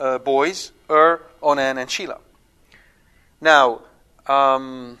boys, Onan, and Sheila. Now,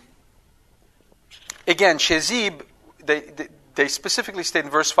 again, Shezib, they specifically state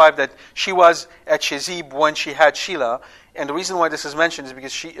in verse 5 that she was at Shezib when she had Sheila. And the reason why this is mentioned is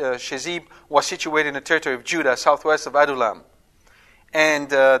because Shezib was situated in the territory of Judah, southwest of Adullam. And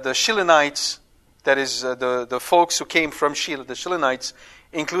the Shilonites, that is the folks who came from Sheila, the Shilonites,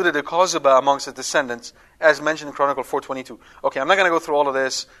 included a Kozubah amongst the descendants, as mentioned in Chronicle 4:22. Okay, I'm not going to go through all of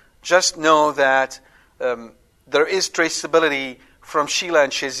this. Just know that there is traceability from Sheila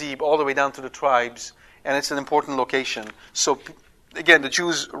and Shezib all the way down to the tribes, and it's an important location. So, again, the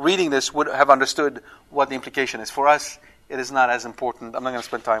Jews reading this would have understood what the implication is. For us, it is not as important. I'm not going to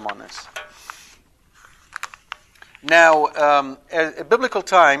spend time on this. Now, at biblical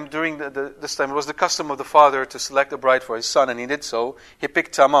time, during this time, it was the custom of the father to select a bride for his son, and he did so. He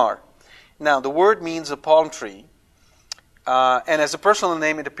picked Tamar. Now, the word means a palm tree, and as a personal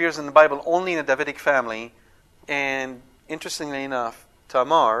name, it appears in the Bible only in the Davidic family. And interestingly enough,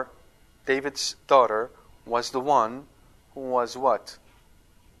 Tamar, David's daughter, was the one who was what?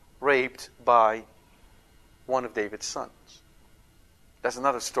 Raped by one of David's sons. That's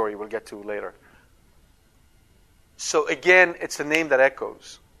another story we'll get to later. So again, it's a name that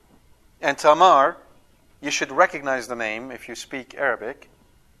echoes. And Tamar, you should recognize the name if you speak Arabic.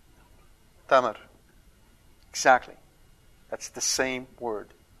 Tamar. Exactly. That's the same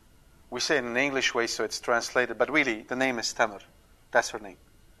word. We say it in an English way, so it's translated, but really, the name is Tamar. That's her name.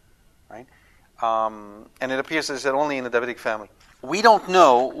 Right? And it appears as that only in the Davidic family. We don't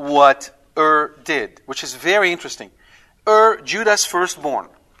know what did, which is very interesting. Judah's firstborn.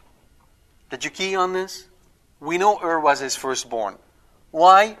 Did you key on this? We know was his firstborn.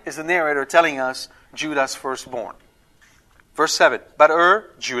 Why is the narrator telling us Judah's firstborn? Verse 7.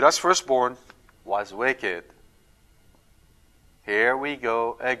 But Judah's firstborn, was wicked. Here we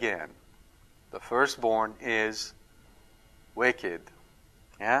go again. The firstborn is wicked.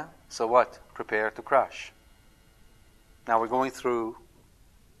 Yeah? So what? Prepare to crush. Now we're going through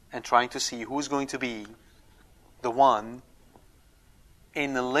and trying to see who's going to be the one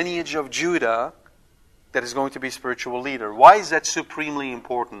in the lineage of Judah that is going to be spiritual leader. Why is that supremely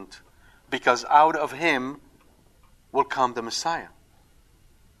important? Because out of him will come the Messiah.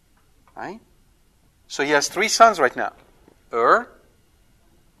 Right? So he has three sons right now.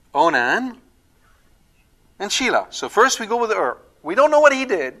 Onan, and Sheila. So first we go with We don't know what he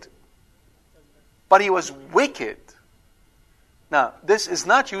did, but he was wicked. Now, this is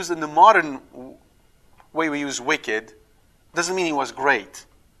not used in the modern way we use wicked. Doesn't mean he was great.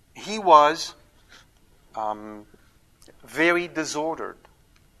 He was very disordered.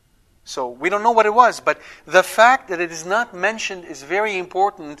 So we don't know what it was, but the fact that it is not mentioned is very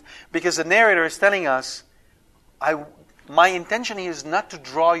important because the narrator is telling us, my intention here is not to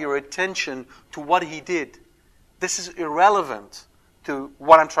draw your attention to what he did. This is irrelevant to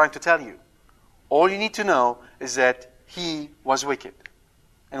what I'm trying to tell you. All you need to know is that he was wicked.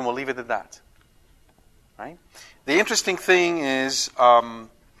 And we'll leave it at that. Right? The interesting thing is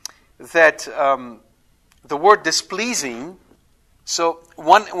that the word displeasing, so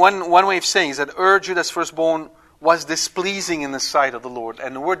one way of saying is that Judah's firstborn, was displeasing in the sight of the Lord.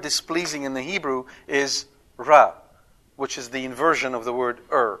 And the word displeasing in the Hebrew is ra, which is the inversion of the word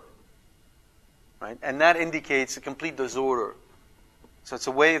Right? And that indicates a complete disorder. So it's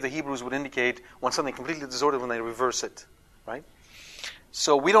a way the Hebrews would indicate when something completely disordered when they reverse it. Right?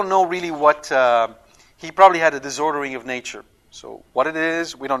 So we don't know really what... he probably had a disordering of nature. So what it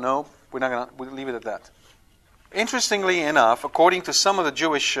is, we don't know. We'll leave it at that. Interestingly enough, according to some of the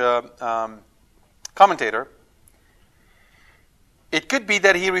Jewish commentator, it could be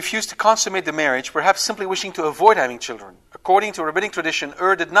that he refused to consummate the marriage, perhaps simply wishing to avoid having children. According to rabbinic tradition,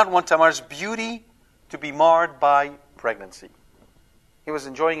 did not want Tamar's beauty to be marred by pregnancy. He was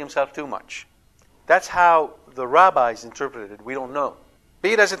enjoying himself too much. That's how the rabbis interpreted it. We don't know.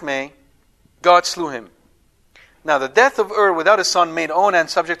 Be it as it may, God slew him. Now, the death of without a son made Onan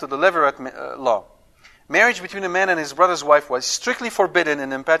subject to the Levirate law. Marriage between a man and his brother's wife was strictly forbidden in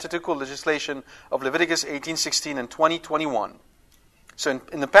the Pentateuchal legislation of Leviticus 18:16 and 20:21. So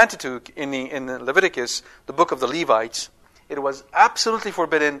in the Pentateuch, in the Leviticus, the book of the Levites, it was absolutely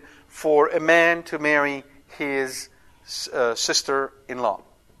forbidden for a man to marry his sister-in-law.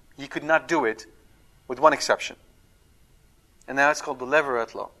 He could not do it, with one exception. And now it's called the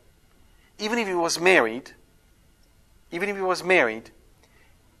Levirate law. Even if he was married,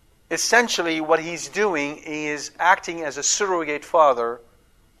 essentially what he's doing is acting as a surrogate father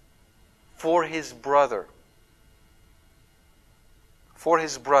for his brother. For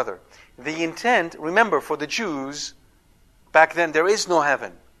his brother. The intent, remember, for the Jews, back then there is no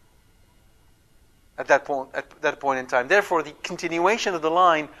heaven at that point in time. Therefore, the continuation of the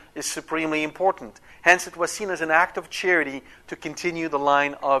line is supremely important. Hence, it was seen as an act of charity to continue the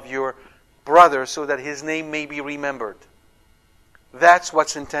line of your brother so that his name may be remembered. That's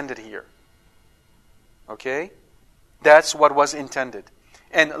what's intended here. Okay? That's what was intended.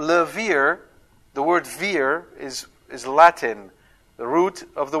 And levir, the word vir is Latin, the root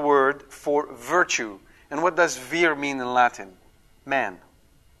of the word for virtue. And what does vir mean in Latin? Man.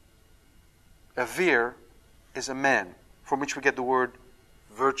 A vir is a man, from which we get the word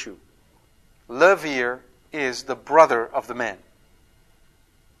virtue. Levir is the brother of the man.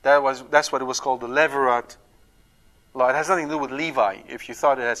 That's what it was called, the Levirate law. It has nothing to do with Levi. If you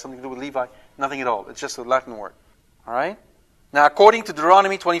thought it has something to do with Levi, nothing at all. It's just a Latin word. All right? Now, according to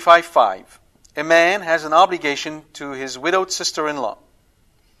Deuteronomy 25:5, a man has an obligation to his widowed sister-in-law.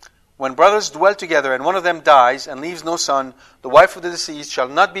 When brothers dwell together and one of them dies and leaves no son, the wife of the deceased shall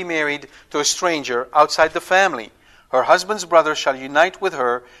not be married to a stranger outside the family. Her husband's brother shall unite with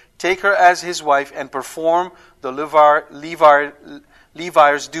her, take her as his wife, and perform the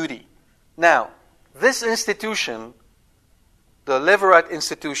Levir's duty. Now, this institution, the Levirate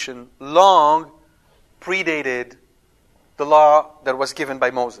institution, long predated the law that was given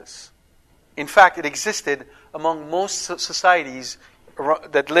by Moses. In fact, it existed among most societies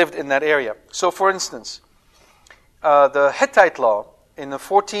that lived in that area. So, for instance, the Hittite law in the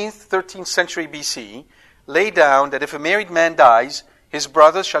 14th, 13th century BC laid down that if a married man dies, his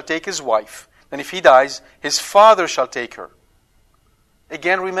brother shall take his wife. And if he dies, his father shall take her.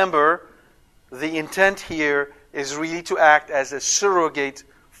 Again, remember, the intent here is really to act as a surrogate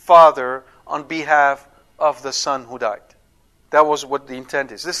father on behalf of the son who died. That was what the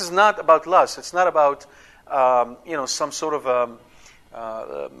intent is. This is not about lust. It's not about some sort of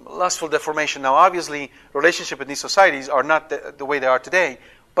lustful deformation. Now, obviously, relationships in these societies are not the way they are today,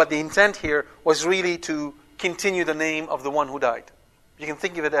 but the intent here was really to continue the name of the one who died. You can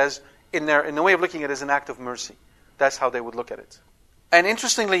think of it as, in the way of looking at it, as an act of mercy. That's how they would look at it. And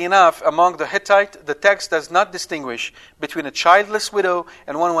interestingly enough, among the Hittite, the text does not distinguish between a childless widow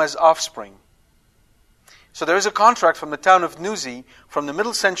and one who has offspring. So there is a contract from the town of Nuzi from the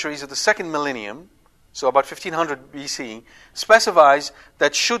middle centuries of the second millennium, so about 1500 BC, specifies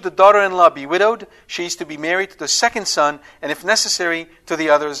that should the daughter-in-law be widowed, she is to be married to the second son, and if necessary, to the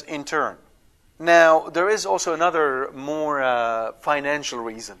others in turn. Now, there is also another more financial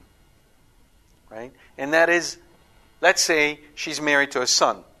reason, right? And that is, let's say she's married to a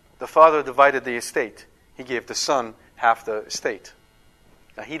son. The father divided the estate. He gave the son half the estate.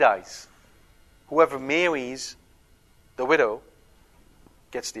 Now he dies. Whoever marries the widow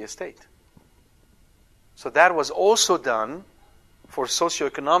gets the estate. So that was also done for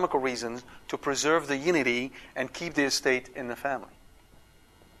socioeconomical reasons to preserve the unity and keep the estate in the family.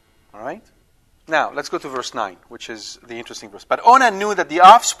 All right? Now, let's go to verse 9, which is the interesting verse. But Onan knew that the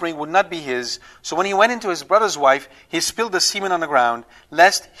offspring would not be his, so when he went into his brother's wife, he spilled the semen on the ground,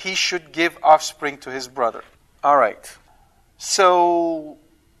 lest he should give offspring to his brother. All right. So,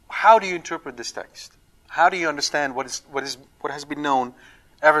 how do you interpret this text? How do you understand what has been known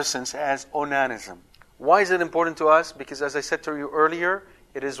ever since as onanism? Why is it important to us? Because, as I said to you earlier,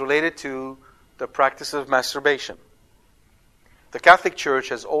 it is related to the practice of masturbation. The Catholic Church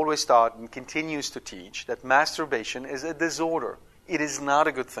has always taught and continues to teach that masturbation is a disorder. It is not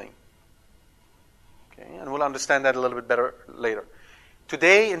a good thing. Okay? And we'll understand that a little bit better later.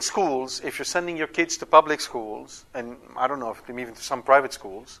 Today in schools, if you're sending your kids to public schools, and I don't know if even to some private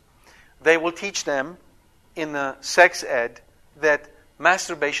schools, they will teach them in the sex ed that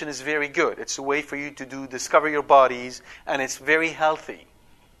masturbation is very good. It's a way for you to discover your bodies, and it's very healthy.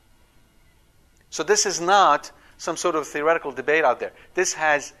 So this is not some sort of theoretical debate out there. This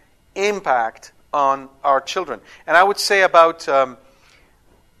has impact on our children. And I would say about, I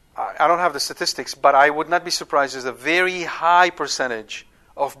I don't have the statistics, but I would not be surprised. There's a very high percentage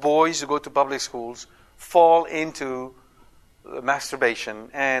of boys who go to public schools fall into masturbation.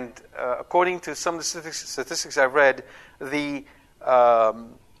 And according to some of the statistics I've read, the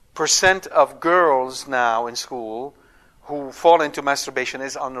percent of girls now in school who fall into masturbation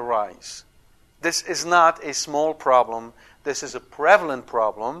is on the rise. This is not a small problem. This is a prevalent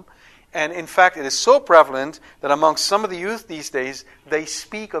problem. And in fact, it is so prevalent that amongst some of the youth these days, they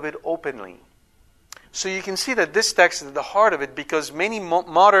speak of it openly. So you can see that this text is at the heart of it, because many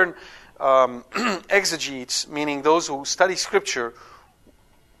modern exegetes, meaning those who study Scripture,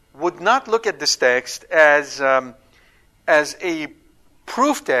 would not look at this text as a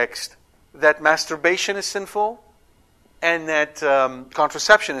proof text that masturbation is sinful and that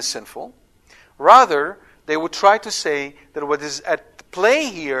contraception is sinful. Rather, they would try to say that what is at play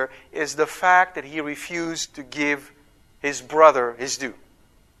here is the fact that he refused to give his brother his due.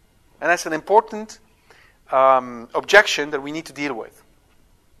 And that's an important objection that we need to deal with.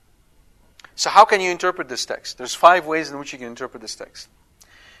 So how can you interpret this text? There's 5 ways in which you can interpret this text.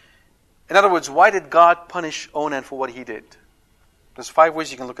 In other words, why did God punish Onan for what he did? There's 5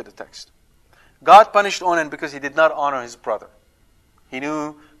 ways you can look at the text. God punished Onan because he did not honor his brother. He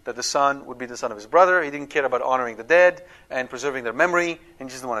knew that the son would be the son of his brother. He didn't care about honoring the dead and preserving their memory, and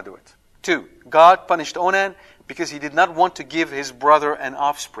he just didn't want to do it. 2, God punished Onan because he did not want to give his brother an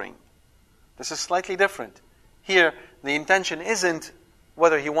offspring. This is slightly different. Here, the intention isn't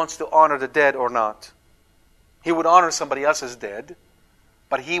whether he wants to honor the dead or not. He would honor somebody else's dead,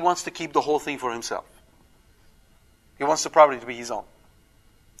 but he wants to keep the whole thing for himself. He wants the property to be his own.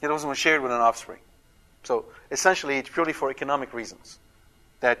 He doesn't want to share it with an offspring. So, essentially, it's purely for economic reasons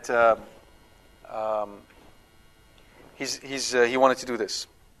that he wanted to do this.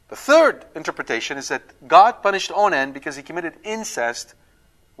 The third interpretation is that God punished Onan because he committed incest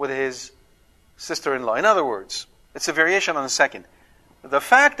with his sister-in-law. In other words, it's a variation on the second. The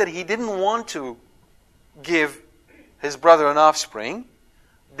fact that he didn't want to give his brother an offspring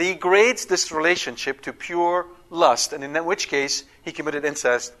degrades this relationship to pure lust, and in which case he committed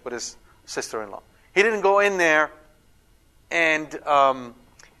incest with his sister-in-law. He didn't go in there and,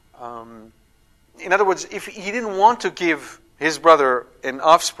 in other words, if he didn't want to give his brother an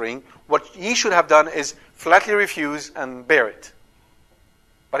offspring, what he should have done is flatly refuse and bear it.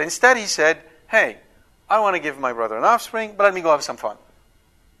 But instead he said, hey, I want to give my brother an offspring, but let me go have some fun.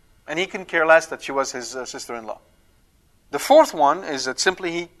 And he couldn't care less that she was his sister-in-law. The fourth one is that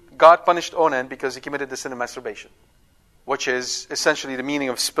simply God punished Onan because he committed the sin of masturbation, which is essentially the meaning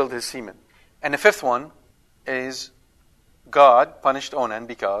of spilled his semen. And the fifth one is God punished Onan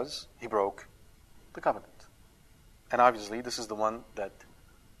because he broke the covenant. And obviously this is the one that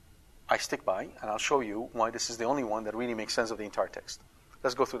I stick by, and I'll show you why this is the only one that really makes sense of the entire text.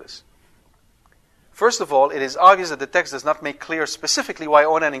 Let's go through this. First of all, it is obvious that the text does not make clear specifically why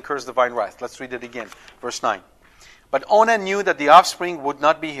Onan incurs divine wrath. Let's read it again. Verse 9. But Onan knew that the offspring would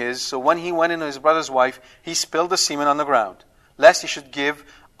not be his, so when he went into his brother's wife, he spilled the semen on the ground, lest he should give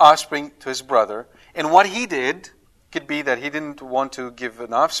offspring to his brother. And what he did could be that he didn't want to give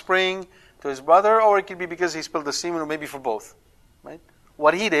an offspring to his brother, or it could be because he spilled the semen, or maybe for both. Right?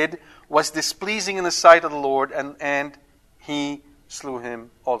 What he did was displeasing in the sight of the Lord, and he slew him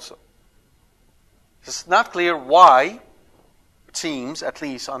also. It's not clear why, it seems, at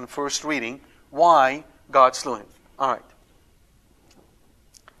least on first reading, why God slew him. All right.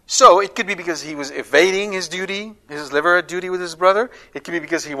 So it could be because he was evading his duty, his liver duty with his brother. It could be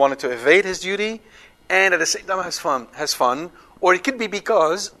because he wanted to evade his duty, and at the same time has fun. Or it could be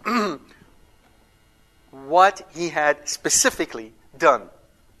because what he had specifically done,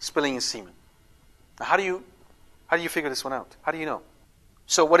 spilling his semen. Now, how do you figure this one out? How do you know?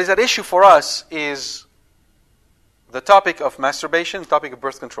 So what is at issue for us is the topic of masturbation, the topic of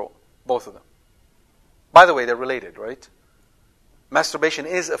birth control, both of them. By the way, they're related, right? Masturbation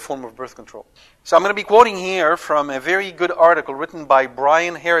is a form of birth control. So I'm going to be quoting here from a very good article written by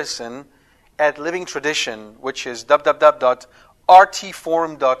Brian Harrison at Living Tradition, which is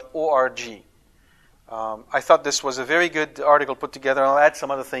www.rtforum.org. I thought this was a very good article put together, and I'll add some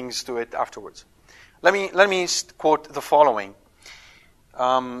other things to it afterwards. Let me quote the following.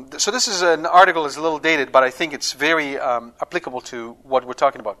 So this is an article that's a little dated, but I think it's very applicable to what we're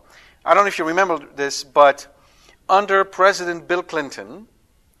talking about. I don't know if you remember this, but under President Bill Clinton,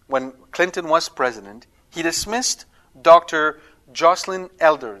 when Clinton was president, he dismissed Dr. Jocelyn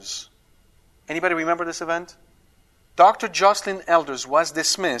Elders. Anybody remember this event? Dr. Jocelyn Elders was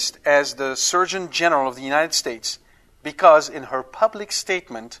dismissed as the Surgeon General of the United States because of her public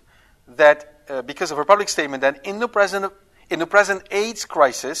statement that in the present AIDS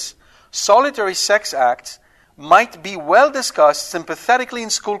crisis, solitary sex acts might be well discussed sympathetically in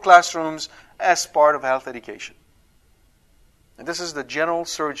school classrooms as part of health education. And this is the general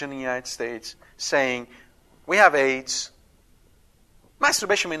surgeon in the United States saying, we have AIDS.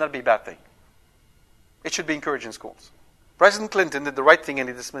 Masturbation may not be a bad thing. It should be encouraged in schools. President Clinton did the right thing and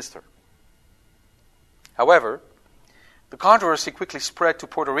he dismissed her. However, the controversy quickly spread to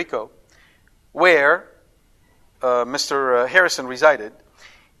Puerto Rico, where Mr. Harrison resided.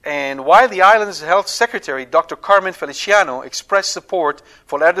 And while the island's health secretary, Dr. Carmen Feliciano, expressed support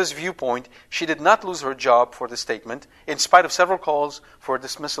for Lerda's viewpoint, she did not lose her job for the statement, in spite of several calls for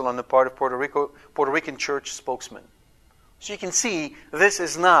dismissal on the part of Puerto Rican church spokesmen. So you can see, this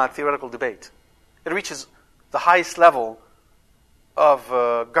is not theoretical debate. It reaches the highest level of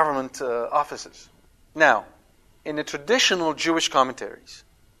government offices. Now, in the traditional Jewish commentaries,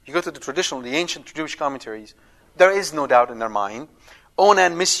 you go to the ancient Jewish commentaries, there is no doubt in their mind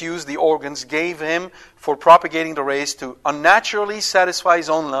Onan misused the organs gave him for propagating the race to unnaturally satisfy his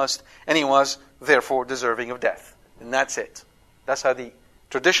own lust, and he was therefore deserving of death. And that's it. That's how the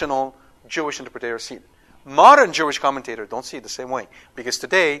traditional Jewish interpreters see it. Modern Jewish commentators don't see it the same way, because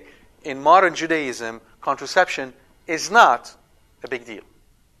today, in modern Judaism, contraception is not a big deal.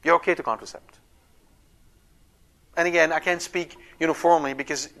 You're okay to contracept. And again, I can't speak uniformly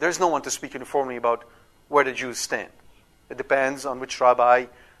because there's no one to speak uniformly about where the Jews stand. It depends on which rabbi,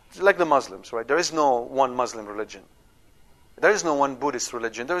 like the Muslims, right? There is no one Muslim religion. There is no one Buddhist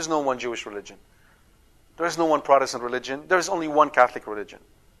religion. There is no one Jewish religion. There is no one Protestant religion. There is only one Catholic religion.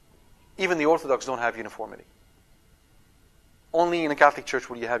 Even the Orthodox don't have uniformity. Only in a Catholic church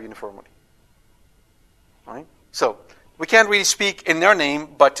will you have uniformity. Right? So, we can't really speak in their name,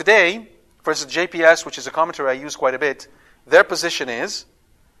 but today, for instance, JPS, which is a commentary I use quite a bit, their position is,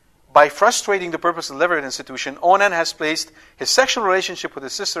 by frustrating the purpose of the Levirate institution, Onan has placed his sexual relationship with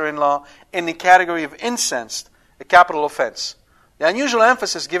his sister-in-law in the category of incest, a capital offense. The unusual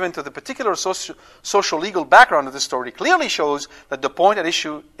emphasis given to the particular social-legal background of the story clearly shows that the point at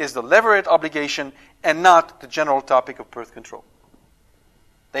issue is the Levirate obligation and not the general topic of birth control.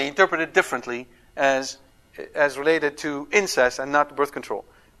 They interpret it differently as related to incest and not birth control.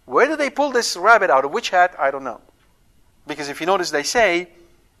 Where do they pull this rabbit out of which hat? I don't know. Because if you notice, they say,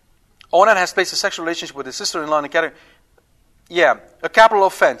 Onan has placed a sexual relationship with his sister-in-law in the category. Yeah, a capital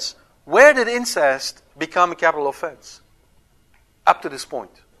offense. Where did incest become a capital offense? Up to this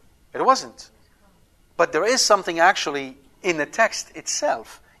point. It wasn't. But there is something actually in the text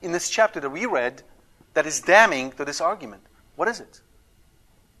itself, in this chapter that we read, that is damning to this argument. What is it?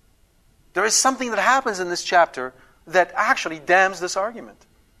 There is something that happens in this chapter that actually damns this argument.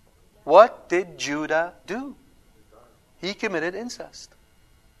 What did Judah do? He committed incest.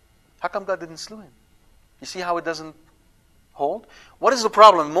 How come God didn't slew him? You see how it doesn't hold? What is the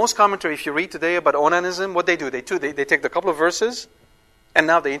problem? Most commentary, if you read today about onanism, what they do, they take the couple of verses, and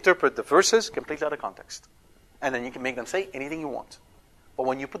now they interpret the verses completely out of context. And then you can make them say anything you want. But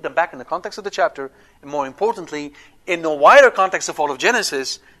when you put them back in the context of the chapter, and more importantly, in the wider context of all of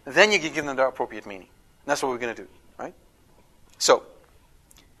Genesis, then you can give them their appropriate meaning. And that's what we're going to do. Right? So,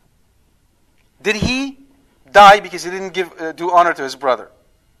 did he die because he didn't do honor to his brother?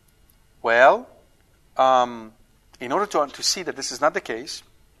 Well, in order to see that this is not the case,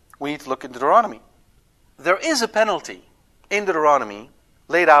 we need to look in Deuteronomy. There is a penalty in Deuteronomy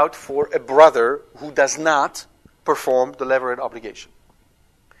laid out for a brother who does not perform the Levirate obligation.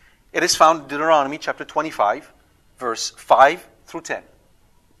 It is found in Deuteronomy chapter 25, verse 5 through 10.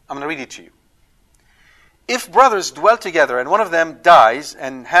 I'm going to read it to you. If brothers dwell together and one of them dies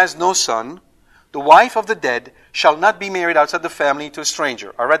and has no son, the wife of the dead shall not be married outside the family to a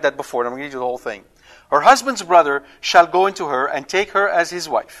stranger. I read that before, and I'm going to read you the whole thing. Her husband's brother shall go into her and take her as his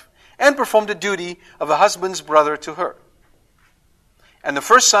wife, and perform the duty of a husband's brother to her. And the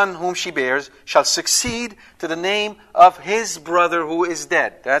first son whom she bears shall succeed to the name of his brother who is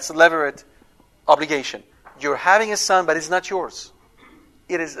dead. That's the Levirate obligation. You're having a son, but it's not yours.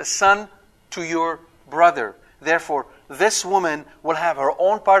 It is a son to your brother. Therefore, this woman will have her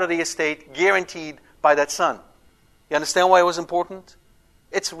own part of the estate guaranteed by that son. You understand why it was important?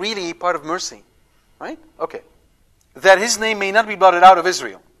 It's really part of mercy. Right? Okay. That his name may not be blotted out of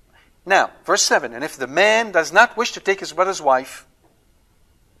Israel. Now, verse 7. And if the man does not wish to take his brother's wife,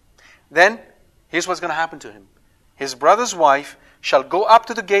 then here's what's going to happen to him. His brother's wife shall go up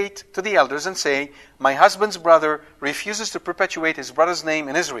to the gate to the elders and say, my husband's brother refuses to perpetuate his brother's name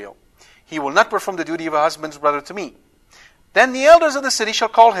in Israel. He will not perform the duty of a husband's brother to me. Then the elders of the city shall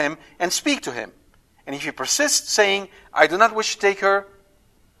call him and speak to him. And if he persists, saying, I do not wish to take her,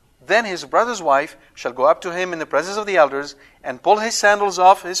 then his brother's wife shall go up to him in the presence of the elders and pull his sandals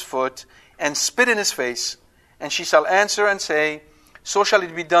off his foot, and spit in his face. And she shall answer and say, so shall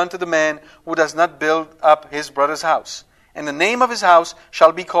it be done to the man who does not build up his brother's house. And the name of his house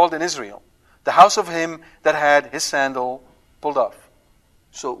shall be called in Israel, the house of him that had his sandal pulled off.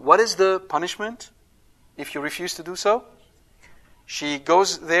 So what is the punishment if you refuse to do so? She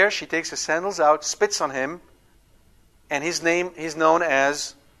goes there, she takes his sandals out, spits on him, and his name is known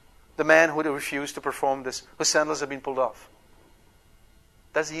as the man who refused to perform this, whose sandals have been pulled off.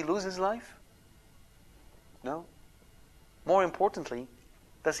 Does he lose his life? No. More importantly,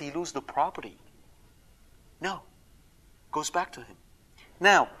 does he lose the property? No. Goes back to him.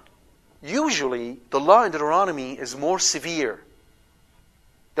 Now, usually the law in Deuteronomy is more severe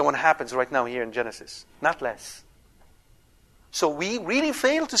than what happens right now here in Genesis, not less. So we really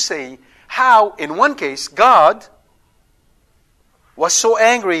fail to say how, in one case, God was so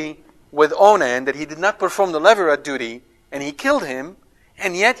angry with Onan that he did not perform the Levirate duty and he killed him,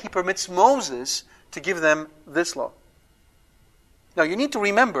 and yet he permits Moses to give them this law. Now you need to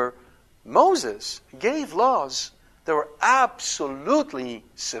remember, Moses gave laws that were absolutely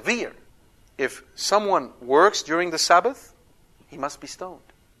severe. If someone works during the Sabbath, he must be stoned.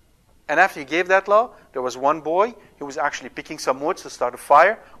 And after he gave that law, there was one boy who was actually picking some wood to start a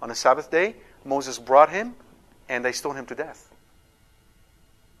fire on a Sabbath day. Moses brought him, and they stoned him to death.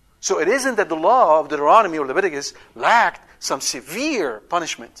 So it isn't that the law of Deuteronomy or Leviticus lacked some severe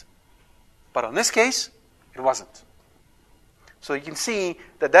punishment. But in this case, it wasn't. So you can see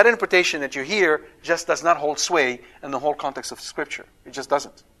that that interpretation that you hear just does not hold sway in the whole context of Scripture. It just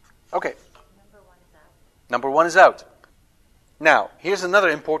doesn't. Okay. Number one is out. Now, here's another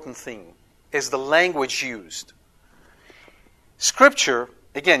important thing, is the language used. Scripture,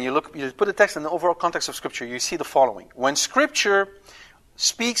 again, you put the text in the overall context of Scripture, you see the following. When Scripture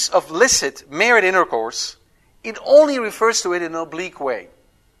speaks of licit married intercourse, it only refers to it in an oblique way.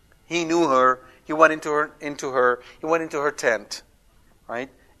 He knew her, he went into her tent. Right?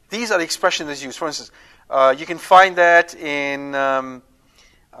 These are the expressions that's used. For instance, you can find that in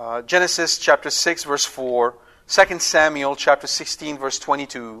Genesis chapter 6, verse 4, 2 Samuel chapter 16, verse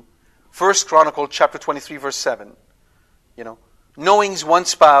 22, 1 Chronicle chapter 23, verse 7. Knowing's one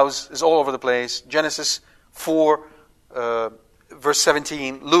spouse is all over the place. Genesis 4, verse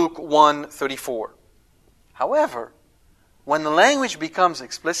 17, Luke 1, 34. However, when the language becomes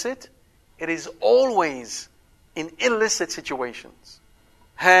explicit, it is always in illicit situations.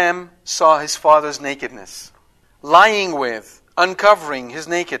 Ham saw his father's nakedness, lying with, uncovering his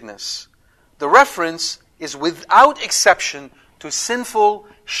nakedness. The reference is without exception to sinful,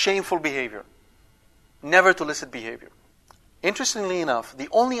 shameful behavior, never to illicit behavior. Interestingly enough, the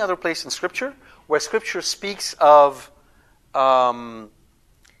only other place in Scripture where Scripture speaks of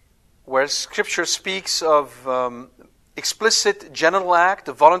explicit genital act,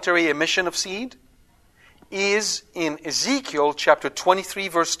 the voluntary emission of seed, is in Ezekiel chapter 23,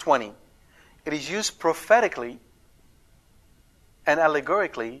 verse 20. It is used prophetically and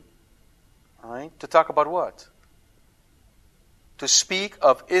allegorically, right, to talk about what? To speak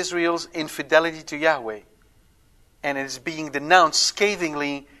of Israel's infidelity to Yahweh. And it is being denounced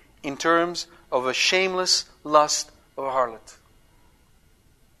scathingly in terms of a shameless lust of a harlot.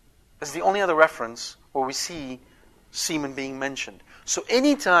 That's the only other reference where we see semen being mentioned. So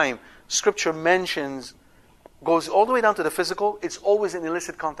anytime Scripture goes all the way down to the physical, it's always in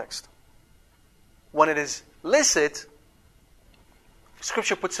illicit context. When it is licit,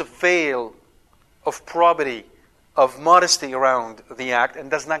 Scripture puts a veil of probity, of modesty around the act and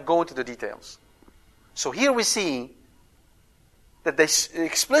does not go into the details. So here we see that they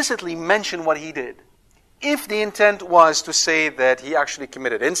explicitly mention what he did. If the intent was to say that he actually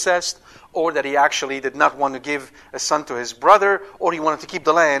committed incest, or that he actually did not want to give a son to his brother, or he wanted to keep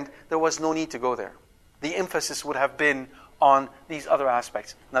the land, there was no need to go there. The emphasis would have been on these other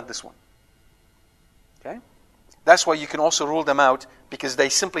aspects, not this one. Okay? That's why you can also rule them out, because they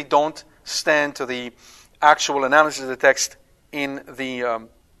simply don't stand to the actual analysis of the text in the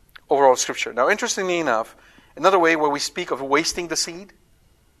overall Scripture. Now, interestingly enough, another way where we speak of wasting the seed,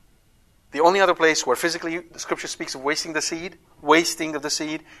 the only other place where physically the Scripture speaks of wasting of the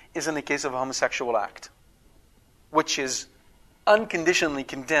seed, is in the case of a homosexual act, which is unconditionally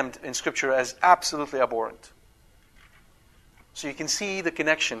condemned in Scripture as absolutely abhorrent. So you can see the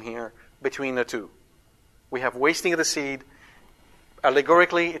connection here between the two. We have wasting of the seed.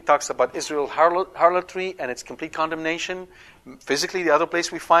 Allegorically, it talks about Israel's harlotry and its complete condemnation. Physically, the other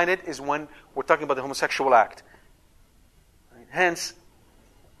place we find it is when we're talking about the homosexual act. Right? Hence,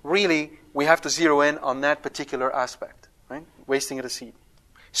 really, we have to zero in on that particular aspect, right? Wasting of the seed.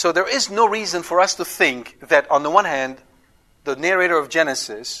 So there is no reason for us to think that, on the one hand, the narrator of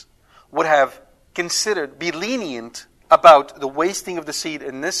Genesis, would have considered, be lenient about the wasting of the seed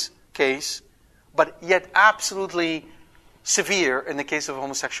in this case, but yet absolutely severe in the case of a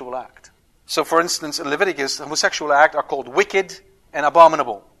homosexual act. So for instance, in Leviticus, homosexual acts are called wicked and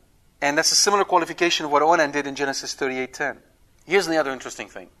abominable. And that's a similar qualification of what Onan did in Genesis 38:10. Here's the other interesting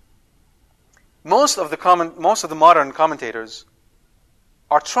thing. Most of the modern commentators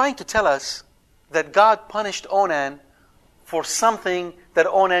are trying to tell us that God punished Onan for something that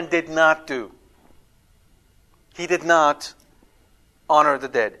Onan did not do. He did not honor the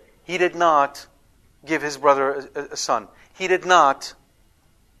dead. He did not give his brother a son. He did not,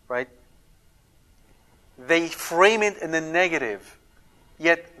 right? They frame it in the negative.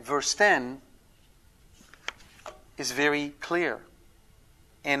 Yet verse 10 is very clear.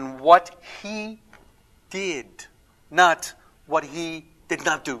 And what he did, not what he did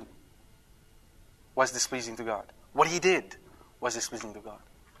not do, was displeasing to God. What he did was displeasing to God.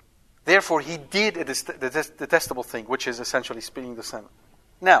 Therefore, he did a detestable thing, which is essentially spitting the sin.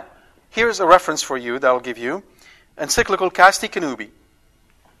 Now, here's a reference for you that I'll give you. Encyclical Casti Connubii,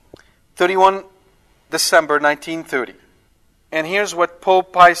 31 December 1930. And here's what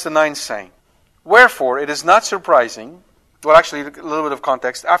Pope Pius IX is saying. Wherefore, it is not surprising, well, actually, a little bit of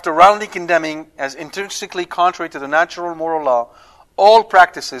context, after roundly condemning as intrinsically contrary to the natural moral law all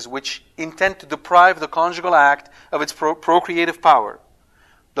practices which intend to deprive the conjugal act of its procreative power,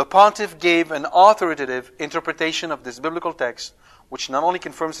 the pontiff gave an authoritative interpretation of this biblical text, which not only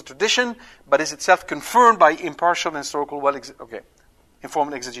confirms the tradition, but is itself confirmed by impartial and historical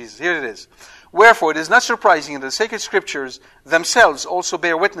informed exegesis. Here it is. Wherefore, it is not surprising that the sacred scriptures themselves also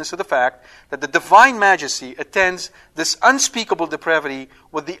bear witness to the fact that the divine majesty attends this unspeakable depravity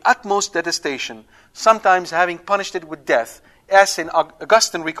with the utmost detestation, sometimes having punished it with death, as St.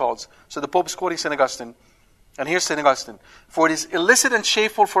 Augustine recalls. So the Pope is quoting St. Augustine. And here's St. Augustine. For it is illicit and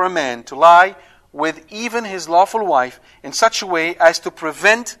shameful for a man to lie with even his lawful wife in such a way as to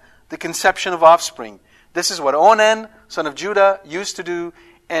prevent the conception of offspring. This is what Onan, son of Judah, used to do,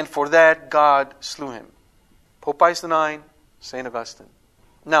 and for that God slew him. Pope Pius IX, St. Augustine.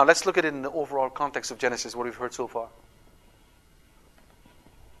 Now, let's look at it in the overall context of Genesis, what we've heard so far.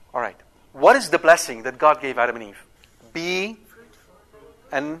 All right. What is the blessing that God gave Adam and Eve? Be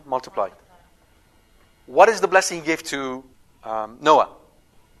and multiply. What is the blessing He gave to Noah?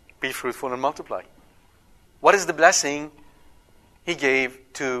 Be fruitful and multiply. What is the blessing He gave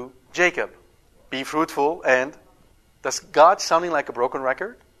to Jacob? Be fruitful and... Does God sounding like a broken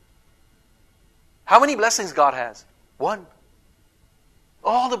record? How many blessings God has? One.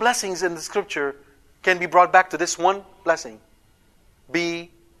 All the blessings in the scripture can be brought back to this one blessing. Be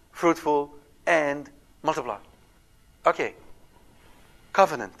fruitful and multiply. Okay.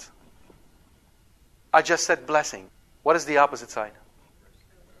 Covenant. I just said blessing. What is the opposite side?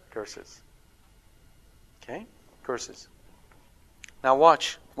 Curses. Okay? Curses. Now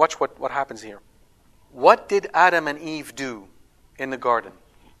watch what happens here. What did Adam and Eve do in the garden?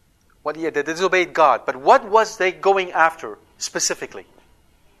 They disobeyed God. But what was they going after specifically?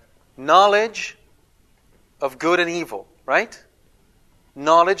 Knowledge of good and evil, right?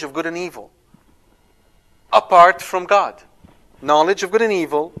 Knowledge of good and evil. Apart from God. Knowledge of good and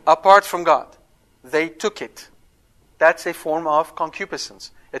evil apart from God. They took it. That's a form of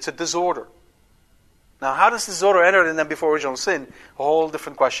concupiscence. It's a disorder. Now, how does disorder enter in them before original sin? A whole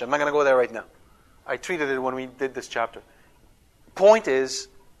different question. I'm not going to go there right now. I treated it when we did this chapter. Point is,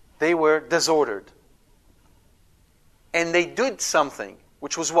 they were disordered. And they did something,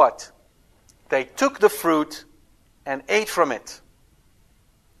 which was what? They took the fruit and ate from it.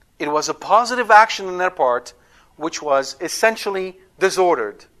 It was a positive action on their part, which was essentially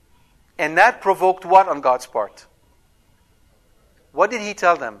disordered. And that provoked what on God's part? What did He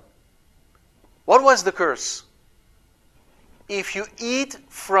tell them? What was the curse? If you eat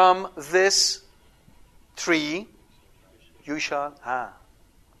from this tree, you shall...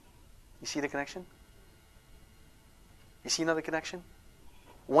 You see the connection? You see another connection?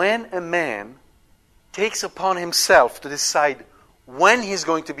 When a man takes upon himself to decide when he's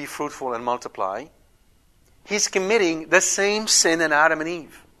going to be fruitful and multiply, he's committing the same sin in Adam and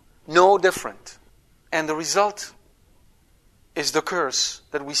Eve. No different. And the result is the curse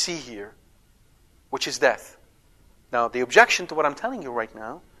that we see here, which is death. Now, the objection to what I'm telling you right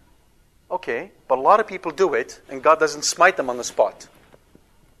now, okay, but a lot of people do it, and God doesn't smite them on the spot.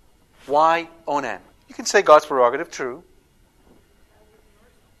 Why Onan? You can say God's prerogative, true.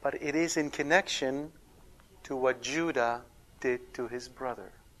 But it is in connection to what Judah did to his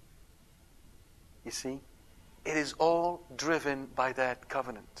brother. You see? It is all driven by that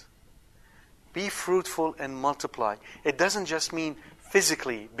covenant. Be fruitful and multiply. It doesn't just mean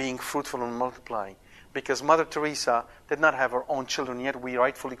physically being fruitful and multiplying. Because Mother Teresa did not have her own children, yet we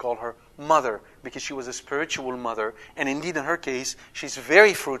rightfully call her mother, because she was a spiritual mother. And indeed, in her case, she's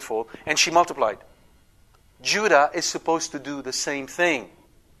very fruitful, and she multiplied. Judah is supposed to do the same thing.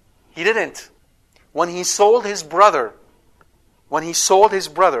 He didn't. When he sold his brother,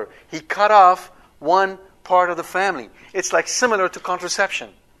 he cut off one part of the family. It's like similar to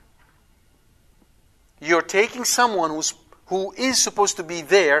contraception. You're taking someone who is supposed to be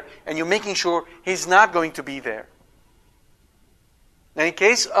there, and you're making sure he's not going to be there. Now, in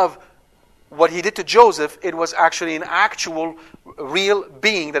case of what he did to Joseph, it was actually an actual, real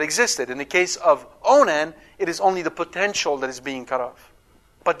being that existed. In the case of Onan, it is only the potential that is being cut off.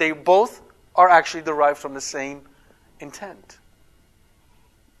 But they both are actually derived from the same intent.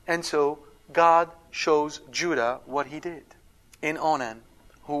 And so, God shows Judah what he did in Onan,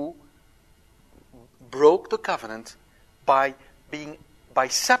 who broke the covenant by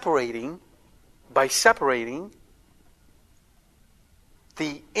separating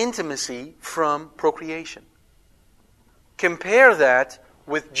the intimacy from procreation. Compare that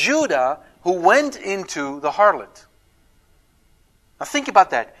with Judah, who went into the harlot. Now think about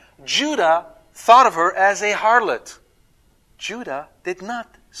that. Judah thought of her as a harlot. Judah did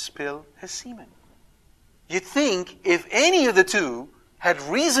not spill his semen. You'd think if any of the two had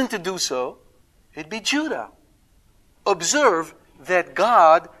reason to do so, it'd be Judah. Observe that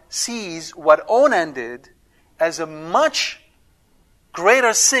God sees what Onan did as a much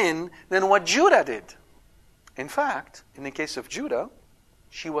greater sin than what Judah did. In fact, in the case of Judah,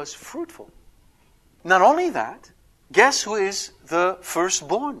 she was fruitful. Not only that, guess who is the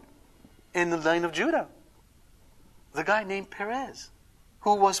firstborn in the line of Judah? The guy named Perez,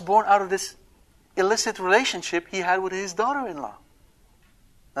 who was born out of this illicit relationship he had with his daughter-in-law.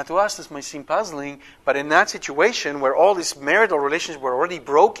 Now, to us, this might seem puzzling, but in that situation where all these marital relationships were already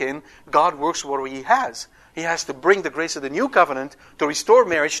broken, God works what He has. He has to bring the grace of the new covenant to restore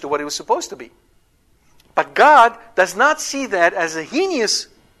marriage to what it was supposed to be. But God does not see that as a heinous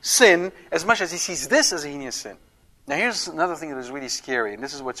sin as much as He sees this as a heinous sin. Now, here's another thing that is really scary, and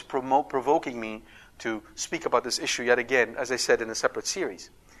this is what's provoking me to speak about this issue yet again, as I said in a separate series.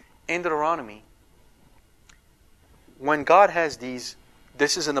 In Deuteronomy, when God has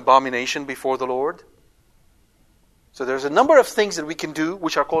this is an abomination before the Lord. So there's a number of things that we can do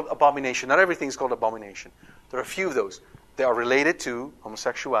which are called abomination. Not everything is called abomination. There are a few of those. They are related to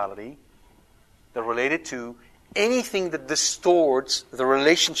homosexuality. They're related to anything that distorts the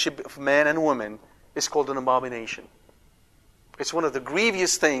relationship of man and woman is called an abomination. It's one of the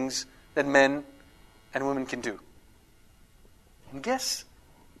grievous things that men and women can do. And guess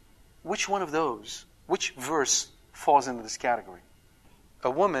which one of those, which verse falls into this category? A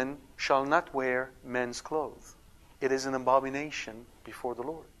woman shall not wear men's clothes. It is an abomination before the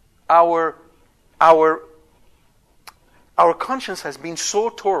Lord. Our conscience has been so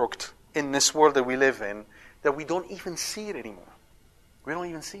torqued in this world that we live in that we don't even see it anymore. We don't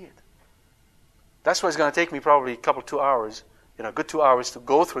even see it. That's why it's going to take me probably a good 2 hours to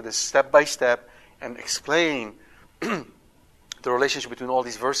go through this step by step and explain the relationship between all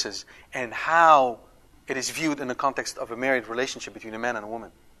these verses and how it is viewed in the context of a married relationship between a man and a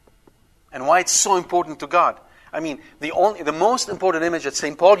woman. And why it's so important to God. I mean, the most important image that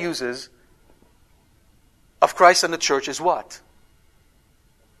St. Paul uses of Christ and the church is what?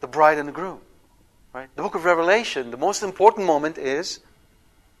 The bride and the groom. Right? The book of Revelation, the most important moment is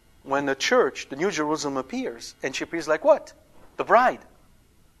when the church, the New Jerusalem, appears. And she appears like what? The bride.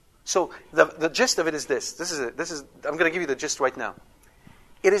 So the gist of it is this. I'm going to give you the gist right now.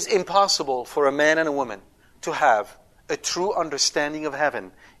 It is impossible for a man and a woman to have a true understanding of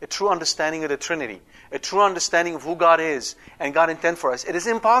heaven, a true understanding of the Trinity, a true understanding of who God is and God intends for us. It is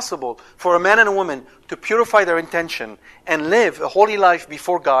impossible for a man and a woman to purify their intention and live a holy life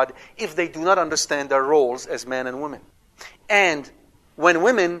before God if they do not understand their roles as man and woman. And when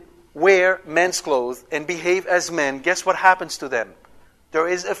women wear men's clothes and behave as men, guess what happens to them? There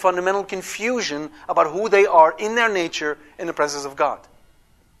is a fundamental confusion about who they are in their nature in the presence of God.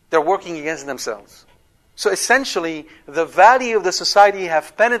 They're working against themselves. So essentially, the value of the society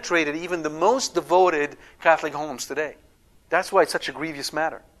have penetrated even the most devoted Catholic homes today. That's why it's such a grievous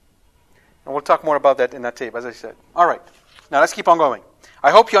matter. And we'll talk more about that in that tape, as I said. All right. Now let's keep on going.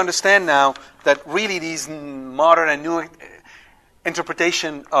 I hope you understand now that really these modern and new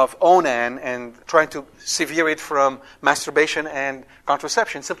interpretation of Onan and trying to sever it from masturbation and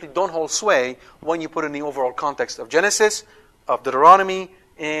contraception simply don't hold sway when you put in the overall context of Genesis, of Deuteronomy,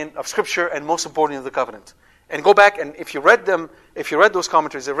 and of Scripture, and most importantly of the covenant. And go back, and if you read those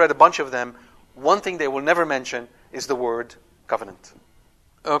commentaries, I've read a bunch of them, one thing they will never mention is the word covenant.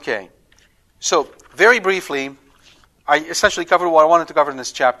 Okay. So, very briefly, I essentially covered what I wanted to cover in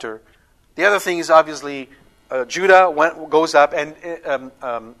this chapter. The other thing is obviously Judah goes up, and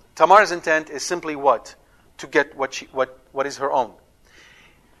Tamar's intent is simply what? To get what is her own.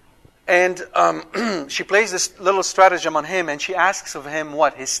 And she plays this little stratagem on him, and she asks of him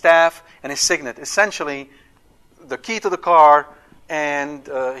what? His staff and his signet. Essentially, the key to the car and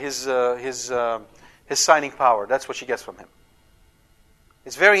his signing power. That's what she gets from him.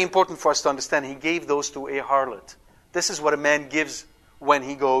 It's very important for us to understand he gave those to a harlot. This is what a man gives when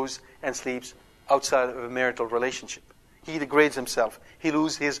he goes and sleeps outside of a marital relationship. He degrades himself. He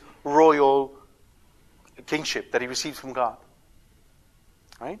loses his royal kingship that he receives from God.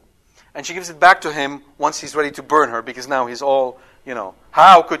 Right? And she gives it back to him once he's ready to burn her, because now he's all,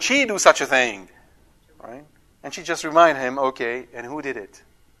 how could she do such a thing? Right? And she just reminds him, okay, and who did it?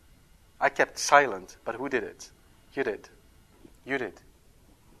 I kept silent, but who did it? You did. You did.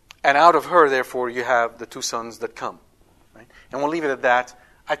 And out of her, therefore, you have the two sons that come. Right? And we'll leave it at that.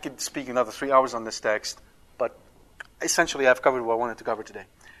 I could speak another 3 hours on this text, but essentially I've covered what I wanted to cover today.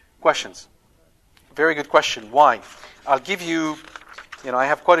 Questions? Very good question. Why? I'll give you, I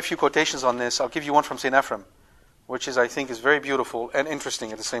have quite a few quotations on this. I'll give you one from St. Ephrem, which I think is very beautiful and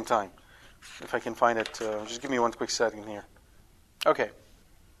interesting at the same time. If I can find it, just give me one quick second here. Okay.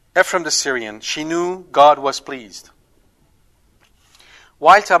 Ephrem the Syrian, she knew God was pleased.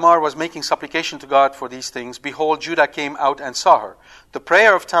 While Tamar was making supplication to God for these things, behold, Judah came out and saw her. The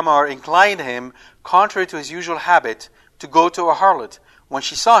prayer of Tamar inclined him, contrary to his usual habit, to go to a harlot. When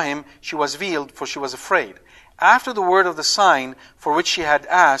she saw him, she was veiled, for she was afraid. After the word of the sign for which she had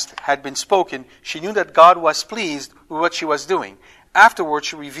asked had been spoken, she knew that God was pleased with what she was doing. Afterwards,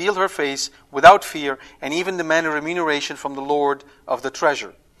 she revealed her face without fear, and even demanded remuneration from the Lord of the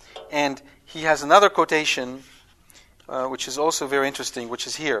treasure. And he has another quotation, which is also very interesting, which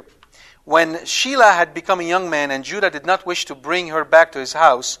is here. When Shelah had become a young man and Judah did not wish to bring her back to his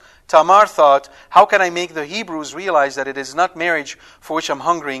house, Tamar thought, how can I make the Hebrews realize that it is not marriage for which I'm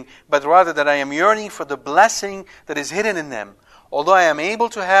hungering, but rather that I am yearning for the blessing that is hidden in them? Although I am able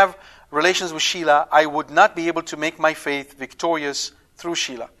to have relations with Shelah, I would not be able to make my faith victorious through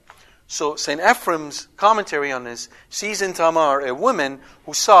Shelah. So St. Ephrem's commentary on this sees in Tamar a woman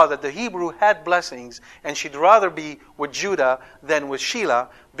who saw that the Hebrew had blessings, and she'd rather be with Judah than with Shelah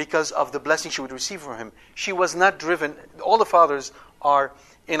because of the blessing she would receive from him. She was not driven, all the fathers are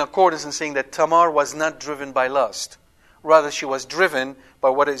in accordance in saying that Tamar was not driven by lust. Rather, she was driven by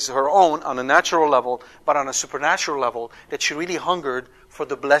what is her own on a natural level, but on a supernatural level, that she really hungered for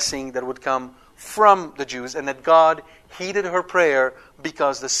the blessing that would come from the Jews, and that God heeded her prayer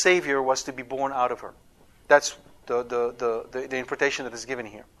because the Savior was to be born out of her. That's the interpretation that is given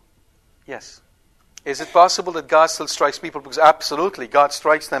here. Yes. Is it possible that God still strikes people? Because absolutely, God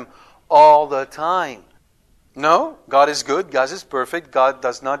strikes them all the time. No, God is good, God is perfect, God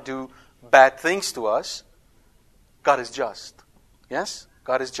does not do bad things to us. God is just. Yes?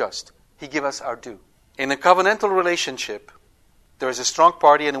 God is just. He gives us our due. In a covenantal relationship, there is a strong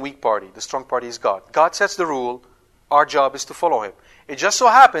party and a weak party. The strong party is God. God sets the rule. Our job is to follow Him. It just so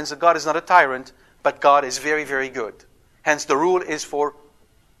happens that God is not a tyrant, but God is very, very good. Hence, the rule is for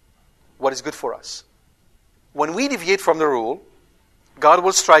what is good for us. When we deviate from the rule, God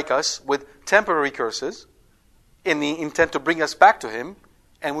will strike us with temporary curses in the intent to bring us back to Him,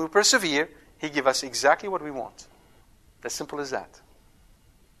 and we persevere. He gives us exactly what we want. As simple as that.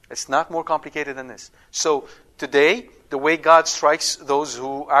 It's not more complicated than this. So, today, the way God strikes those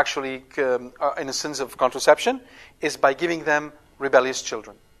who actually are in a sense of contraception is by giving them rebellious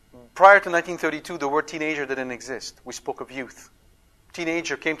children. Prior to 1932, the word teenager didn't exist. We spoke of youth.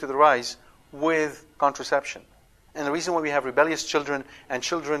 Teenager came to the rise with contraception. And the reason why we have rebellious children and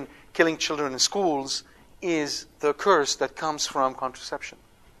children killing children in schools is the curse that comes from contraception.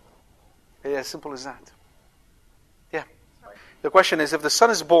 It's as simple as that. Yeah. The question is, if the son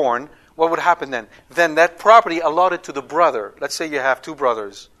is born, what would happen then? Then that property allotted to the brother. Let's say you have two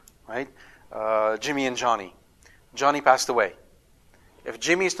brothers, right? Jimmy and Johnny. Johnny passed away. If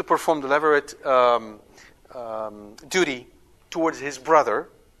Jimmy is to perform the levirate duty towards his brother,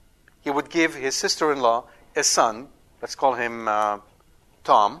 he would give his sister-in-law a son. Let's call him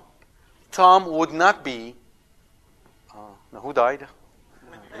Tom. Tom would not be... who died?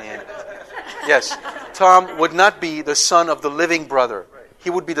 Man. Yes. Tom would not be the son of the living brother. He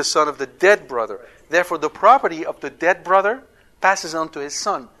would be the son of the dead brother. Therefore, the property of the dead brother passes on to his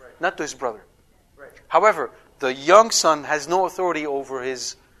son, not to his brother. However, the young son has no authority over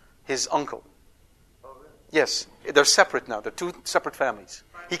his uncle. Yes, they're separate now. They're two separate families.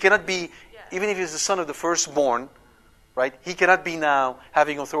 He cannot be even if he's the son of the firstborn, right, he cannot be now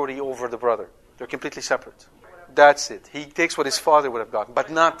having authority over the brother. They're completely separate. That's it. He takes what his father would have gotten, but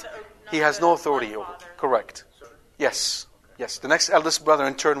not, he has no authority over. Correct. Yes. Yes. The next eldest brother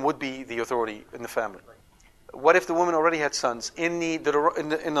in turn would be the authority in the family. What if the woman already had sons? In the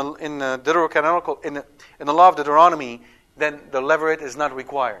Deuterocanonical, in the law of Deuteronomy, then the levirate is not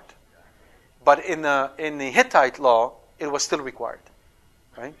required. But in the Hittite law, it was still required.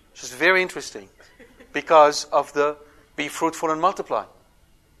 Right? Which is very interesting, because of the be fruitful and multiply.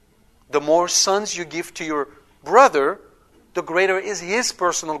 The more sons you give to your brother, the greater is his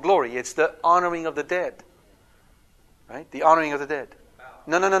personal glory. It's the honoring of the dead. Right? The honoring of the dead.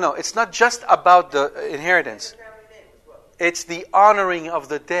 No. It's not just about the inheritance. It's the honoring of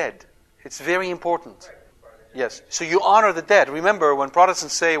the dead. It's very important. Yes. So you honor the dead. Remember, when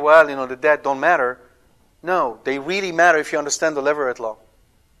Protestants say, well, the dead don't matter. No, they really matter if you understand the levirate law.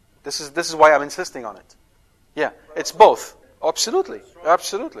 This is why I'm insisting on it. Yeah, it's both. Absolutely.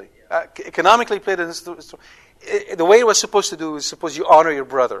 Economically played in the way it was supposed to do is suppose you honor your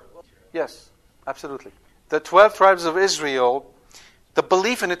brother. Yes, absolutely. The 12 tribes of Israel, the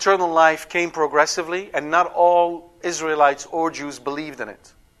belief in eternal life came progressively, and not all Israelites or Jews believed in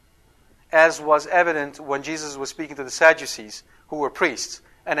it. As was evident when Jesus was speaking to the Sadducees, who were priests,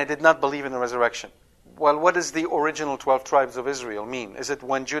 and they did not believe in the resurrection. Well, what does the original 12 tribes of Israel mean? Is it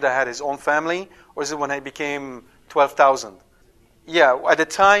when Judah had his own family, or is it when he became 12,000? Yeah, at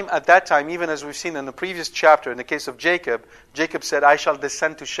that time, even as we've seen in the previous chapter, in the case of Jacob, Jacob said, I shall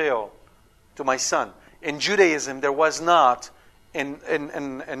descend to Sheol, to my son. In Judaism, there was not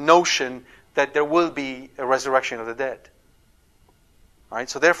a notion that there will be a resurrection of the dead. All right,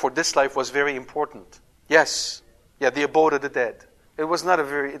 so therefore, this life was very important. Yes, the abode of the dead. It was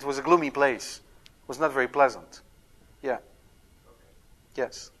a gloomy place. It was not very pleasant. Yeah.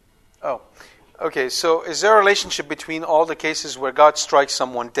 Yes. Oh. Okay, so is there a relationship between all the cases where God strikes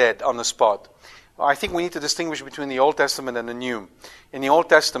someone dead on the spot? I think we need to distinguish between the Old Testament and the New. In the Old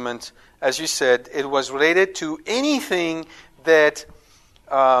Testament, as you said, it was related to anything that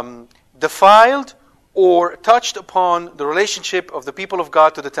defiled or touched upon the relationship of the people of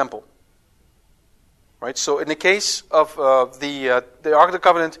God to the temple. Right. So, in the case of the Ark of the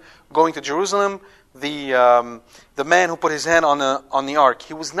Covenant going to Jerusalem, the man who put his hand on the ark,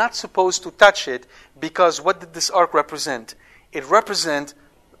 he was not supposed to touch it, because what did this ark represent? It represents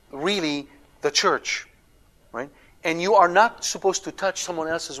really the church, right? And you are not supposed to touch someone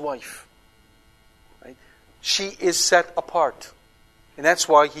else's wife, right? She is set apart, and that's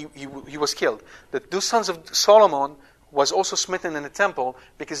why he was killed. The two sons of Solomon was also smitten in the temple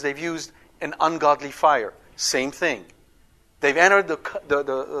because they've used an ungodly fire. Same thing. They've entered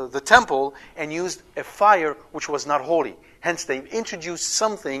the temple and used a fire which was not holy. Hence, they've introduced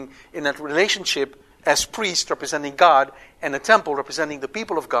something in that relationship as priest representing God and the temple representing the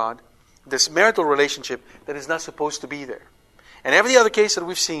people of God, this marital relationship that is not supposed to be there. And every other case that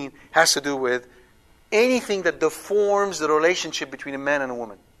we've seen has to do with anything that deforms the relationship between a man and a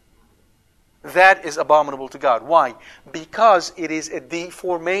woman. That is abominable to God. Why? Because it is a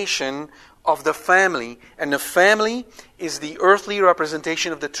deformation of the family, and the family is the earthly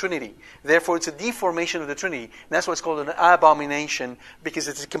representation of the Trinity. Therefore, it's a deformation of the Trinity. And that's why it's called an abomination, because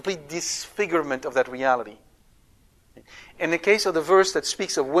it's a complete disfigurement of that reality. In the case of the verse that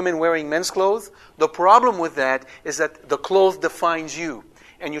speaks of women wearing men's clothes, the problem with that is that the cloth defines you,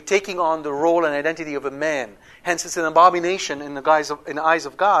 and you're taking on the role and identity of a man. Hence, it's an abomination in the eyes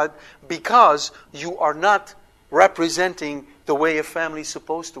of God, because you are not representing the way a family is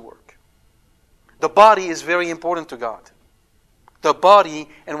supposed to work. The body is very important to God. The body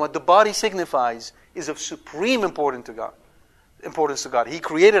and what the body signifies is of supreme importance to God. He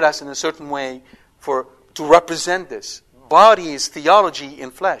created us in a certain way to represent this. Body is theology in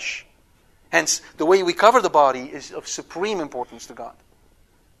flesh. Hence, the way we cover the body is of supreme importance to God.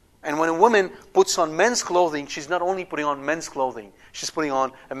 And when a woman puts on men's clothing, she's not only putting on men's clothing, she's putting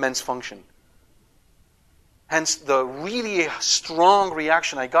on a men's function. Hence, the really strong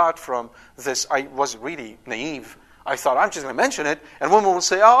reaction I got from this, I was really naive. I thought, I'm just going to mention it, and women will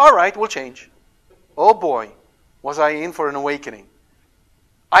say, oh, all right, we'll change. Oh boy, was I in for an awakening.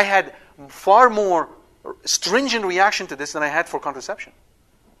 I had far more stringent reaction to this than I had for contraception.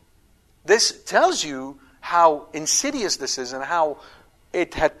 This tells you how insidious this is and how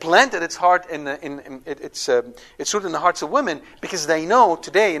it had planted its heart its root in the hearts of women, because they know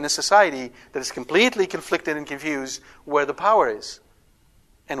today in a society that is completely conflicted and confused where the power is.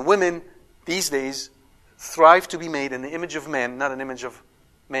 And women these days thrive to be made in the image of men, not an image of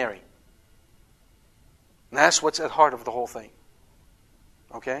Mary. And that's what's at the heart of the whole thing.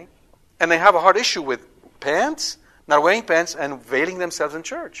 Okay? And they have a hard issue with pants, not wearing pants, and veiling themselves in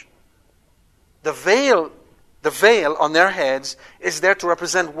church. The veil on their heads is there to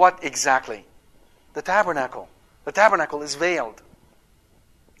represent what exactly? The tabernacle. The tabernacle is veiled.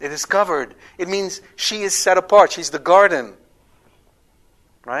 It is covered. It means she is set apart. She's the garden.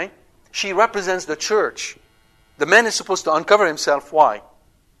 Right? She represents the church. The man is supposed to uncover himself. Why?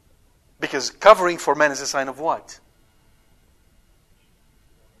 Because covering for men is a sign of what?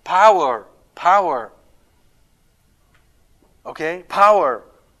 Power. Power. Okay? Power.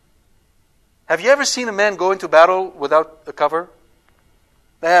 Have you ever seen a man go into battle without a cover?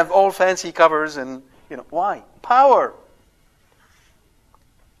 They have all fancy covers and, why? Power.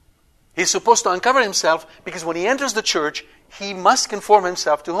 He's supposed to uncover himself because when he enters the church, he must conform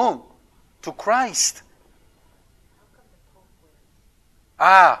himself to whom? To Christ.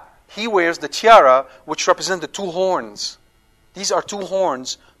 He wears the tiara, which represent the two horns. These are two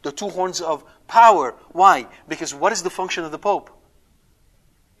horns, the two horns of power. Why? Because what is the function of the Pope?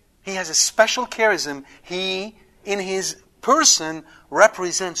 He has a special charism. He, in his person,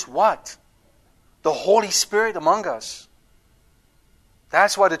 represents what? The Holy Spirit among us.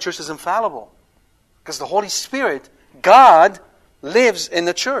 That's why the church is infallible. Because the Holy Spirit, God, lives in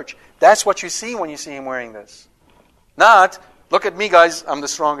the church. That's what you see when you see him wearing this. Not, look at me guys, I'm the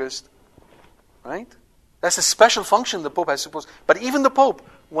strongest. Right? That's a special function the Pope has supposed. But even the Pope,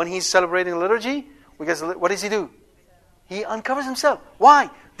 when he's celebrating liturgy, what does he do? He uncovers himself. Why?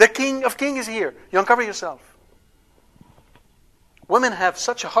 The King of Kings is here. You uncover yourself. Women have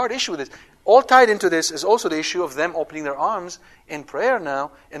such a hard issue with this. All tied into this is also the issue of them opening their arms in prayer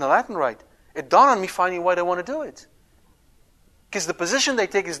now in the Latin rite. It dawned on me finally why they want to do it. Because the position they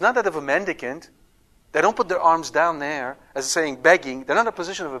take is not that of a mendicant. They don't put their arms down there as saying begging. They're not in a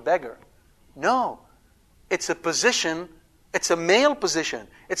position of a beggar. No. It's a position, it's a male position.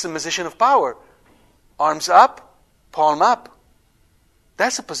 It's a position of power. Arms up, palm up.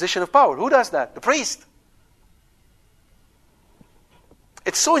 That's a position of power. Who does that? The priest.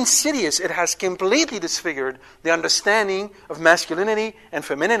 It's so insidious, it has completely disfigured the understanding of masculinity and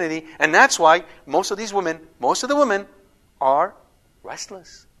femininity, and that's why most of the women are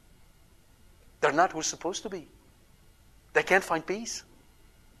restless. They're not who's supposed to be. They can't find peace.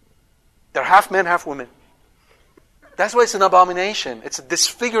 They're half men, half women. That's why it's an abomination. It's a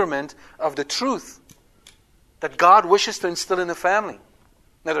disfigurement of the truth that God wishes to instill in the family.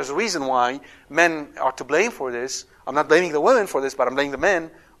 Now there's a reason why men are to blame for this. I'm not blaming the women for this, but I'm blaming the men.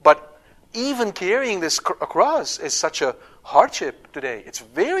 But even carrying this across is such a hardship today. It's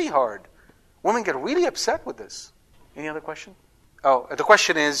very hard. Women get really upset with this. Any other question? Oh, the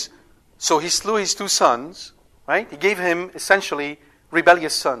question is, so he slew his two sons, right? He gave him essentially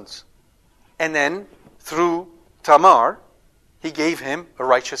rebellious sons. And then through Tamar, he gave him a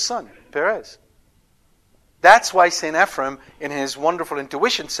righteous son, Perez. That's why St. Ephraim, in his wonderful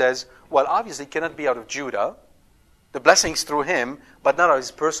intuition, says, well, obviously it cannot be out of Judah. The blessings through him, but not out of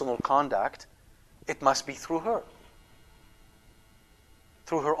his personal conduct. It must be through her.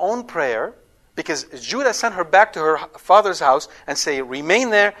 Through her own prayer, because Judah sent her back to her father's house and say,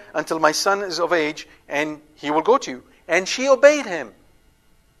 remain there until my son is of age and he will go to you. And she obeyed him.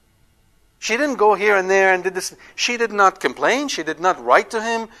 She didn't go here and there and did this. She did not complain. She did not write to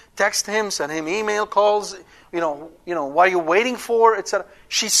him, text him, send him email calls. What are you waiting for, etc.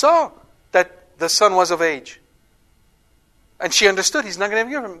 She saw that the son was of age, and she understood he's not going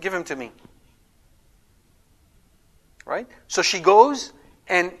to give him to me. Right? So she goes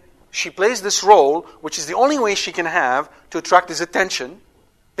and she plays this role, which is the only way she can have to attract his attention,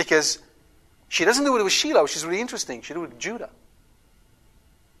 because she doesn't do it with Sheila, which is really interesting. She do it with Judah.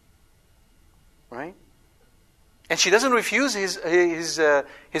 Right? And she doesn't refuse his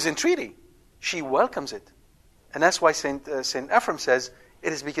entreaty. She welcomes it. And that's why Saint Ephraim says,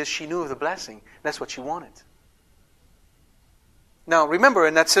 it is because she knew of the blessing. That's what she wanted. Now, remember,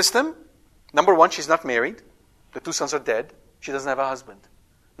 in that system, number one, she's not married. The two sons are dead. She doesn't have a husband.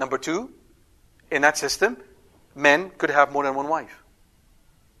 Number two, in that system, men could have more than one wife.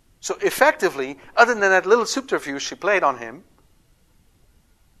 So effectively, other than that little subterfuge she played on him,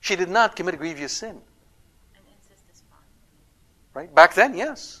 she did not commit a grievous sin. And incest is fine. Right? Back then,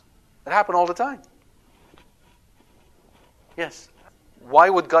 yes. It happened all the time. Yes. Why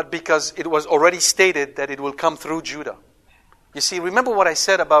would God? Because it was already stated that it will come through Judah. You see, remember what I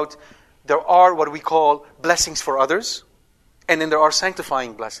said about there are what we call blessings for others, and then there are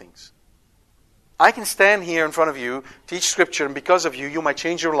sanctifying blessings. I can stand here in front of you, teach Scripture, and because of you, you might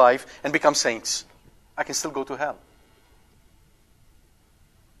change your life and become saints. I can still go to hell.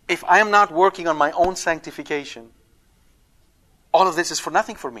 If I am not working on my own sanctification, all of this is for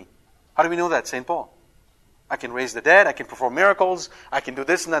nothing for me. How do we know that? St. Paul. I can raise the dead, I can perform miracles, I can do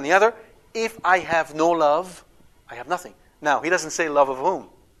this and then the other. If I have no love, I have nothing. Now, he doesn't say love of whom,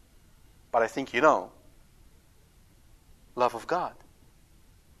 but I think you know. Love of God.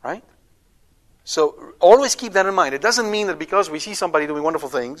 Right? So, always keep that in mind. It doesn't mean that because we see somebody doing wonderful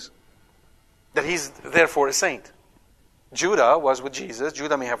things, that he's therefore a saint. Judah was with Jesus.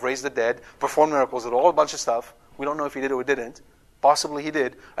 Judah may have raised the dead, performed miracles, did a whole bunch of stuff. We don't know if he did or didn't. Possibly he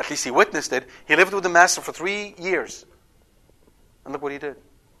did. At least he witnessed it. He lived with the Master for 3 years. And look what he did.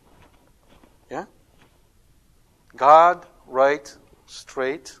 Yeah? God right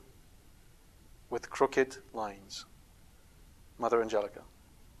straight with crooked lines. Mother Angelica.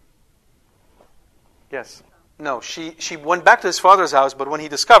 Yes. No, she went back to his father's house, but when he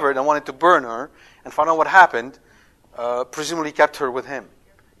discovered and wanted to burn her and found out what happened, presumably kept her with him.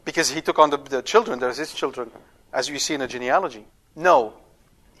 Because he took on the children. There's his children, as you see in the genealogy. No,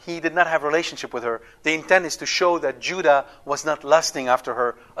 he did not have a relationship with her. The intent is to show that Judah was not lusting after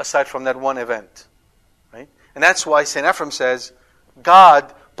her aside from that one event. Right? And that's why St. Ephraim says,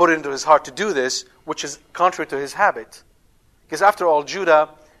 God put it into his heart to do this, which is contrary to his habit. Because after all, Judah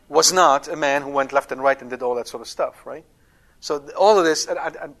was not a man who went left and right and did all that sort of stuff, right? So all of this, I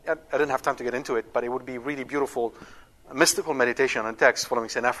didn't have time to get into it, but it would be really beautiful, mystical meditation on text following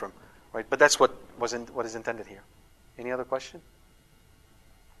St. Ephraim, right? But that's what is intended here. Any other question?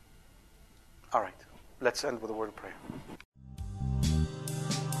 All right, let's end with a word of prayer.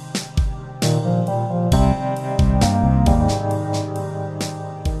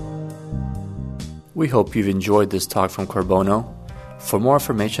 We hope you've enjoyed this talk from Corbono. For more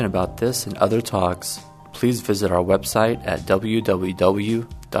information about this and other talks, please visit our website at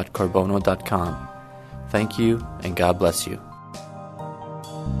www.corbono.com. Thank you, and God bless you.